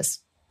process.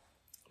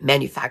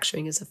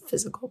 Manufacturing is a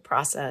physical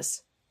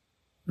process.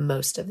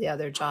 Most of the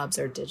other jobs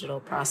are digital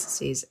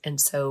processes, and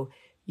so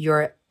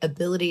your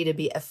ability to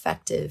be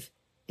effective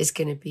is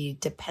going to be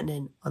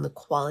dependent on the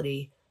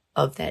quality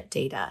of that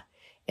data.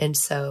 And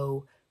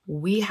so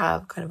we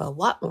have kind of a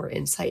lot more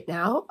insight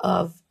now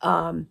of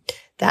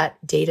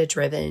that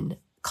data-driven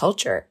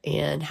culture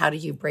and how do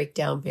you break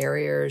down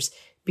barriers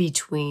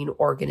between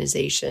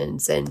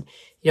organizations. And,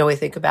 we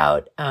think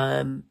about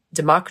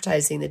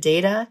democratizing the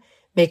data,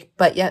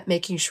 but yet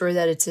making sure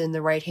that it's in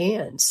the right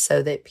hands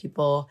so that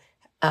people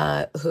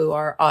who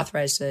are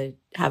authorized to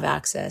have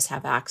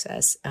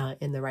access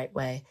in the right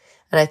way.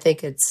 And I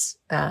think it's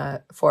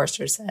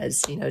Forrester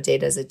says,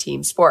 data is a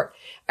team sport.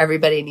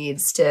 Everybody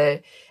needs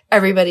to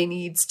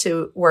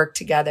work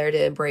together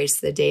to embrace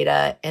the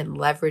data and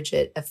leverage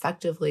it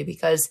effectively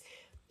because,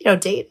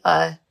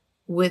 data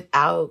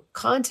without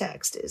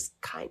context is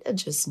kind of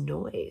just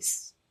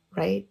noise,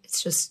 right?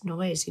 It's just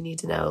noise. You need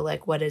to know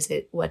what does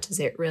it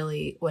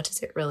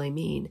really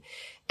mean?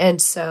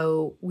 And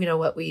so,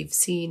 what we've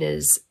seen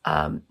is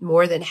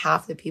more than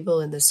half the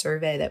people in the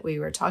survey that we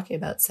were talking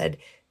about said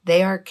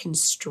they are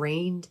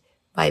constrained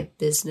by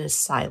business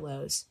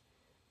silos,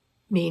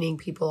 meaning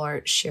people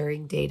aren't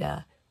sharing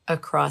data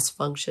across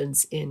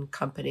functions in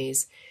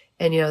companies.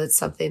 And, it's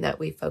something that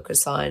we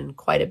focus on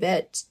quite a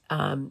bit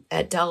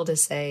at Dell to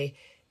say,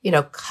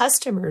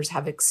 customers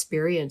have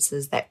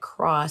experiences that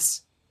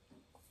cross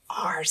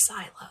our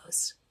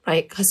silos,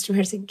 right?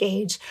 Customers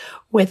engage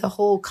with a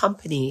whole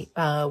company,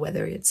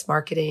 whether it's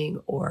marketing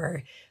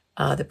or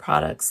the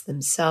products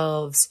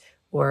themselves,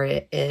 or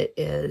it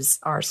is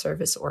our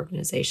service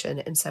organization.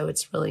 And so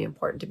it's really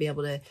important to be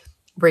able to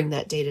bring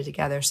that data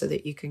together so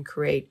that you can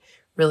create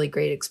really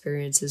great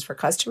experiences for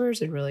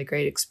customers and really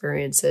great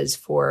experiences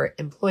for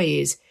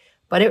employees.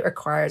 But it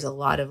requires a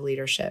lot of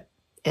leadership.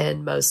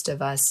 And most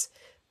of us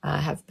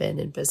have been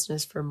in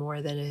business for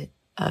more than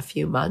a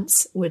few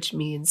months, which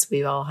means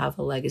we all have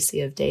a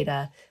legacy of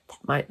data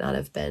that might not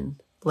have been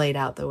laid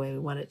out the way we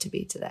want it to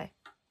be today.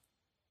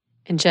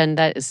 And Jen,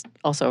 that is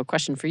also a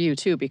question for you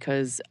too,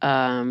 because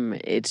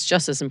it's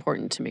just as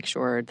important to make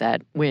sure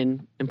that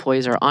when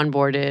employees are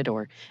onboarded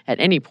or at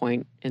any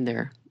point in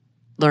their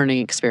learning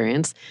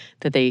experience,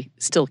 that they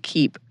still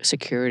keep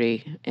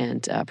security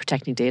and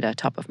protecting data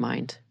top of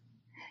mind.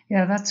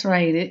 Yeah, that's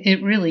right.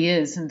 It really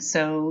is. And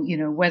so,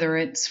 whether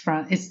it's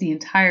the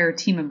entire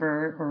team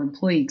member or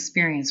employee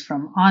experience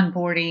from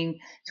onboarding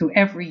to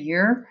every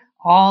year,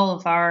 all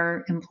of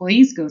our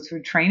employees go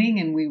through training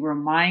and we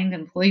remind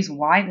employees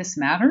why this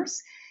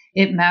matters.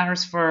 It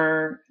matters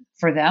for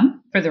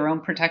them, for their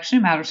own protection.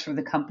 It matters for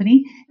the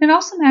company. It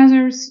also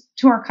matters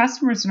to our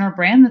customers and our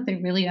brand that they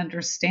really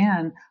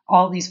understand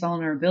all these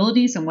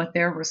vulnerabilities and what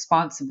their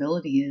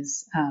responsibility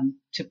is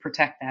to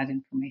protect that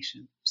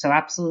information. So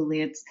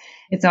absolutely,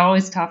 it's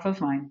always top of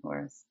mind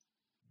for us.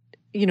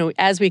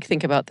 As we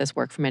think about this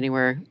work from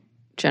anywhere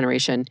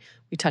generation,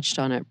 we touched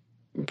on it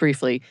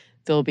briefly.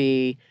 There'll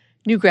be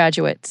new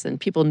graduates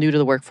and people new to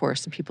the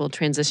workforce and people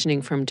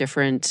transitioning from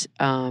different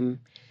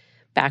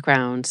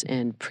backgrounds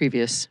and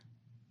previous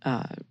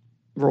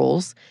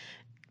roles.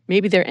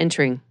 Maybe they're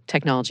entering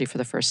technology for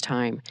the first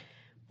time.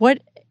 What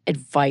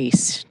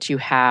advice do you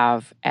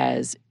have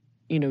as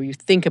you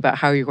think about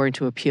how you're going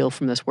to appeal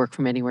from this work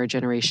from anywhere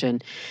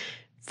generation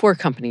for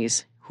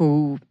companies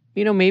who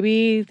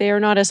maybe they are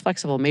not as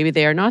flexible. Maybe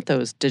they are not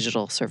those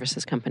digital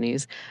services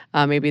companies.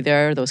 Maybe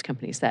there are those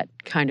companies that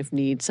kind of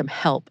need some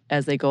help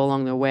as they go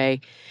along their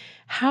way.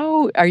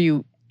 How are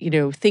you,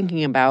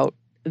 thinking about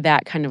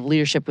that kind of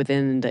leadership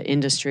within the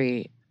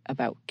industry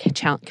about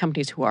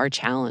companies who are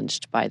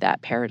challenged by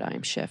that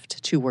paradigm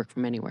shift to work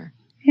from anywhere?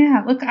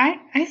 Yeah, look,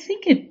 I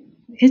think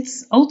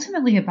it's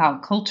ultimately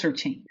about culture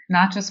change,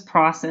 not just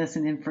process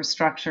and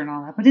infrastructure and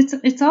all that, but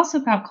it's also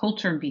about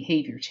culture and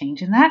behavior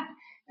change, and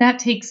that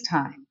takes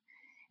time.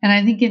 And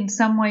I think in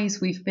some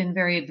ways we've been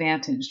very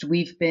advantaged.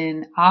 We've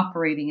been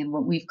operating in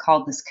what we've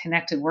called this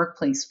connected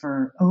workplace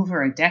for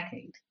over a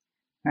decade,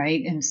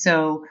 right? And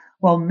so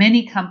while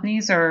many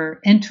companies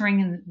are entering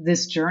in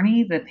this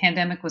journey, the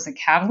pandemic was a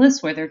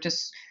catalyst where they're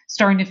just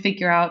starting to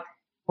figure out,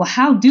 well,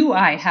 how do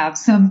I have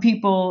some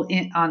people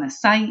on a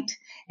site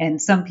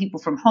and some people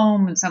from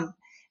home and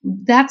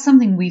that's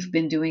something we've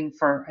been doing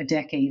for a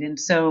decade. And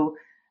so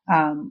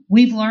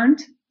we've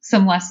learned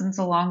some lessons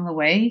along the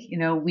way.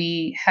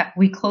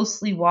 We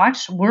closely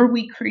watch, were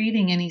we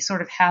creating any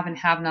sort of have and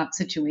have not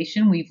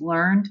situation? We've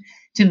learned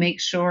to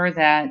make sure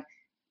that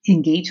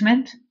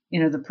engagement,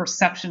 the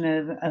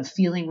perception of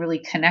feeling really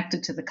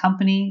connected to the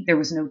company, there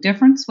was no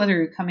difference whether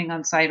you're coming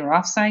on site or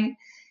off site,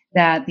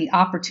 that the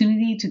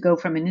opportunity to go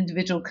from an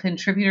individual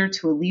contributor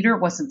to a leader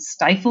wasn't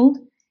stifled.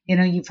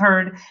 You've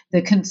heard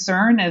the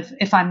concern of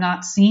if I'm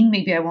not seen,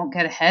 maybe I won't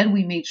get ahead.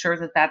 We made sure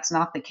that that's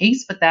not the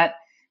case, but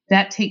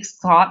that takes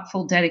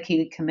thoughtful,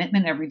 dedicated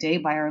commitment every day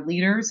by our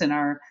leaders and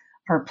our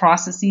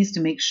processes to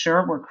make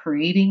sure we're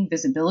creating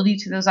visibility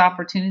to those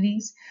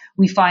opportunities.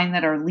 We find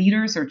that our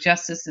leaders are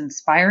just as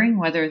inspiring,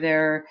 whether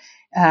they're,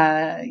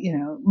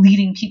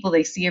 leading people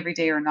they see every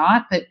day or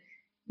not. But,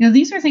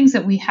 these are things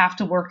that we have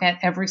to work at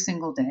every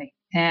single day.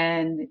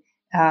 And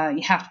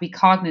you have to be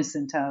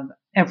cognizant of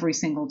every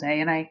single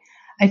day. And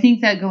I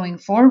think that going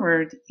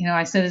forward,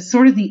 I said it's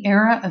sort of the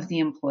era of the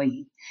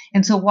employee.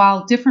 And so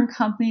while different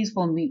companies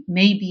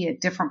may be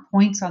at different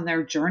points on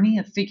their journey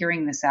of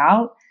figuring this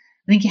out,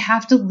 I think you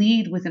have to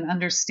lead with an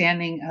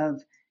understanding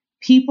of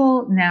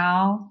people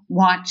now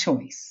want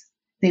choice.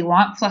 They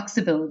want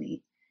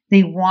flexibility.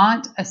 They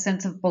want a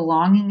sense of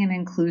belonging and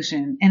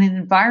inclusion and an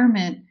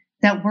environment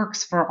that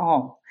works for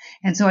all.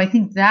 And so I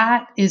think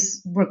that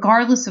is,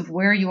 regardless of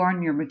where you are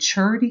in your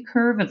maturity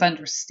curve of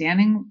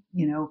understanding,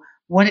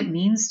 what it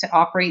means to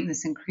operate in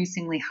this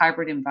increasingly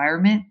hybrid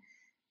environment,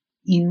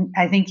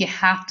 I think you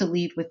have to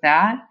lead with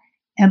that.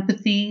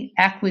 Empathy,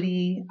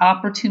 equity,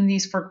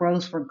 opportunities for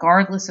growth,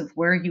 regardless of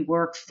where you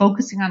work,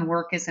 focusing on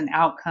work as an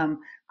outcome,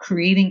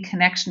 creating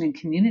connection and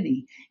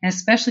community. And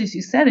especially, as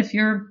you said, if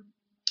you're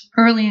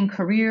early in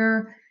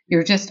career,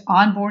 you're just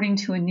onboarding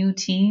to a new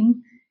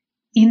team,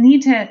 you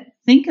need to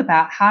think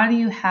about how do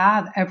you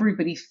have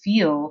everybody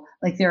feel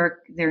like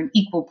they're an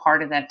equal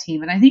part of that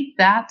team. And I think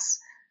that's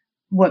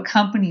what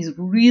companies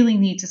really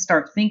need to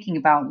start thinking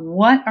about.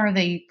 What are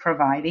they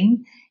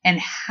providing and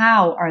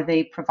how are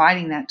they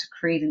providing that to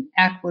create an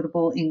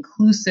equitable,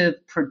 inclusive,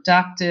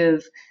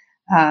 productive,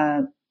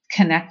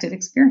 connected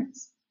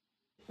experience?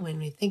 When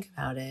we think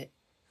about it,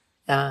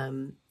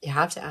 you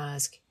have to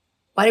ask,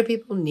 why do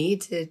people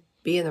need to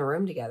be in the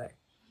room together?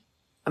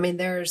 I mean,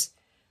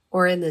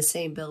 we're in the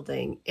same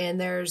building and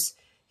there's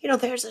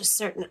a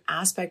certain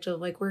aspect of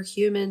like, we're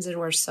humans and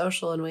we're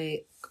social and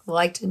we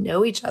like to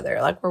know each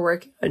other, like we're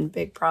working on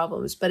big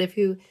problems. But if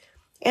you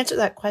answer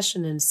that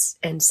question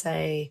and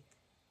say,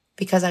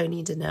 because I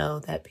need to know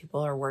that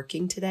people are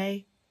working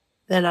today,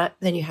 then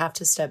you have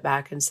to step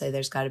back and say,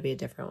 there's got to be a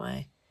different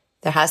way.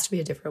 There has to be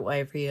a different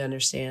way for you to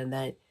understand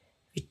that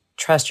you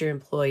trust your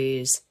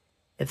employees.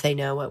 If they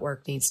know what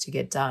work needs to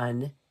get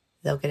done,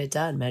 they'll get it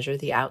done. Measure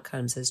the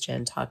outcomes, as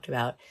Jen talked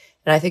about.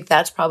 And I think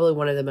that's probably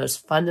one of the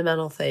most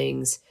fundamental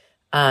things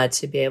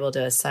to be able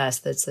to assess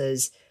that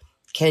says,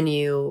 can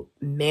you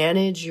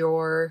manage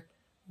your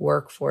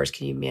workforce?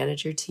 Can you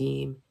manage your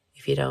team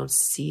if you don't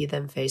see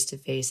them face to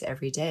face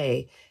every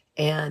day?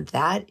 And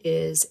that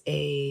is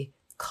a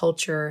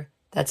culture,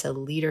 that's a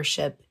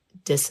leadership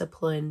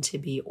discipline to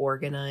be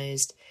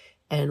organized.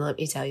 And let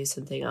me tell you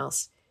something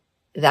else.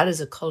 that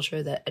is a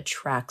culture that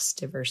attracts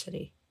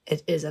diversity.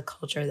 It is a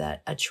culture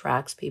that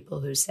attracts people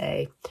who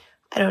say,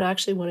 I don't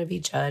actually want to be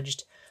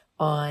judged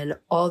on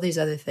all these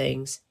other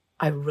things.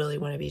 I really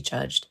want to be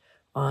judged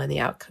on the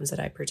outcomes that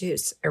I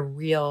produce. A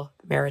real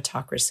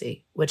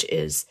meritocracy, which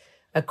is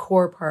a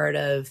core part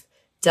of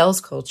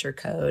Dell's culture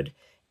code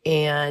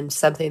and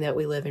something that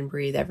we live and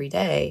breathe every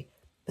day.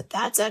 But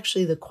that's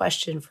actually the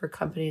question for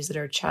companies that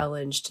are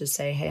challenged to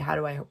say, hey, how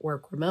do I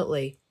work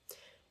remotely?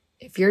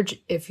 If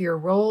your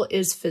role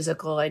is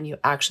physical and you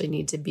actually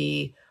need to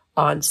be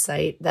on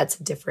site, that's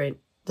a different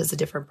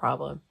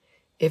problem.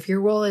 If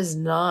your role is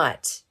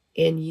not,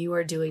 and you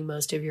are doing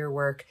most of your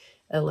work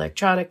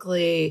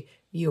electronically,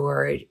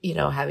 you're,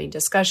 having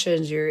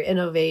discussions, you're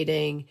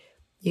innovating,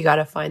 you got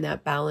to find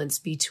that balance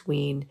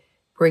between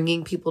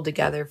bringing people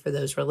together for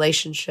those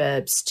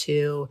relationships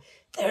to,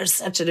 there's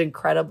such an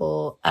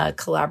incredible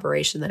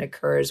collaboration that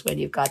occurs when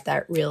you've got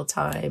that real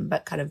time,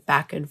 but kind of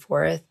back and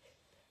forth.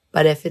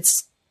 But if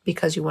it's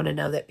because you want to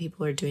know that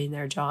people are doing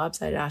their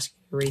jobs, I'd ask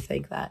you to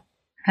rethink that.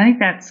 I think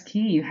that's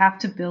key. You have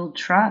to build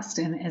trust.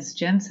 And as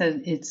Jen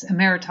said, it's a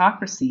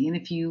meritocracy. And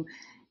if you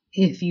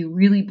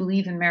really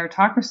believe in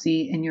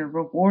meritocracy and you're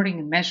rewarding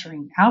and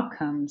measuring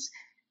outcomes,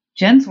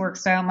 Jen's work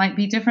style might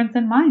be different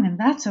than mine, and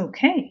that's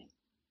okay.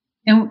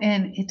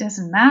 And it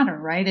doesn't matter,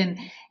 right?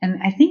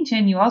 And I think,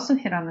 Jen, you also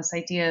hit on this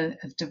idea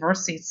of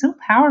diversity. It's so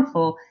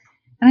powerful.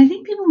 And I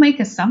think people make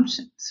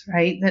assumptions,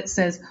 right? That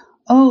says,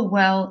 oh,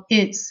 well,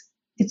 it's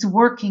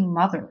working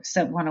mothers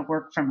that want to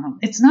work from home.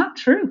 It's not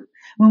true.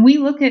 When we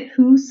look at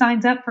who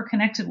signs up for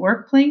Connected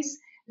Workplace,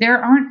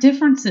 there aren't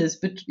differences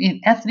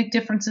between ethnic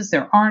differences.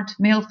 There aren't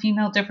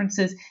male-female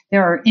differences.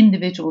 There are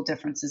individual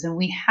differences. And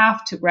we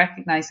have to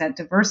recognize that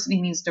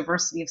diversity means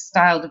diversity of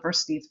style,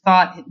 diversity of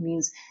thought. It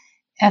means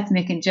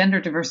ethnic and gender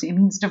diversity. It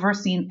means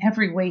diversity in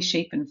every way,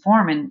 shape, and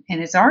form. And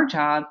it's our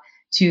job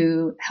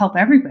to help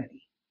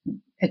everybody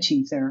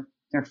achieve their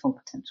full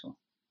potential.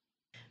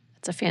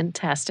 That's a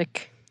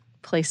fantastic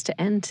place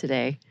to end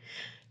today.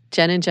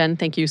 Jen and Jen,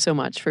 thank you so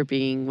much for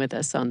being with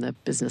us on the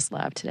Business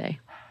Lab today.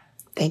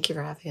 Thank you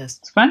for having us.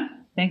 It's fun.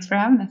 Thanks for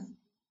having us.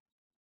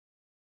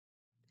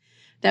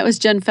 That was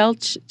Jen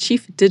Felch,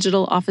 Chief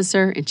Digital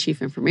Officer and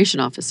Chief Information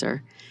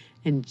Officer,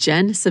 and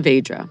Jen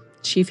Saavedra,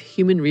 Chief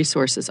Human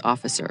Resources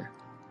Officer,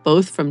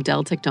 both from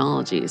Dell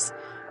Technologies,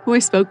 who I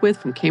spoke with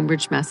from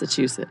Cambridge,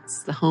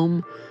 Massachusetts, the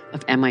home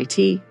of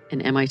MIT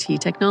and MIT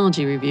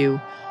Technology Review,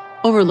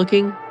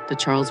 overlooking the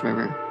Charles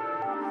River.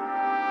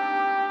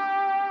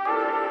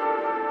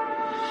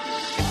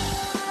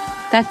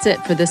 That's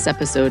it for this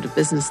episode of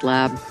Business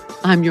Lab.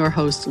 I'm your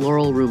host,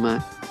 Laurel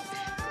Ruma.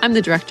 I'm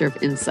the Director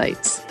of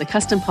Insights, the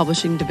custom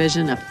publishing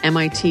division of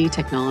MIT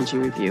Technology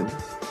Review.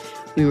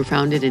 We were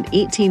founded in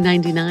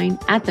 1899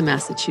 at the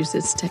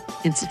Massachusetts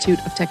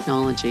Institute of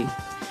Technology.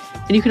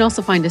 And you can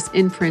also find us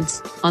in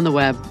print, on the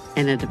web,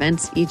 and at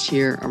events each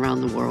year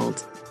around the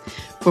world.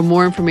 For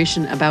more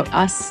information about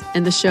us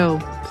and the show,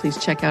 please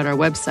check out our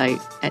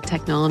website at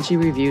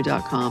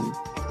technologyreview.com.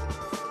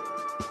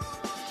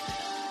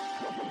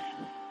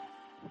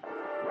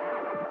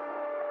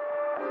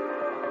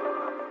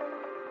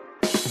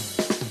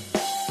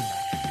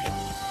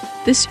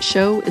 This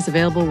show is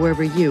available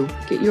wherever you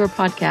get your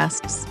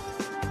podcasts.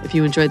 If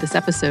you enjoyed this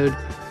episode,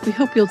 we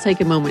hope you'll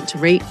take a moment to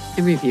rate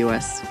and review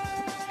us.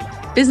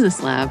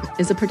 Business Lab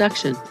is a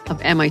production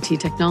of MIT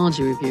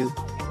Technology Review.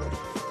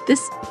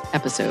 This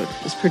episode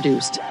was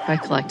produced by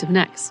Collective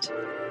Next.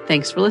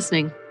 Thanks for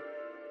listening.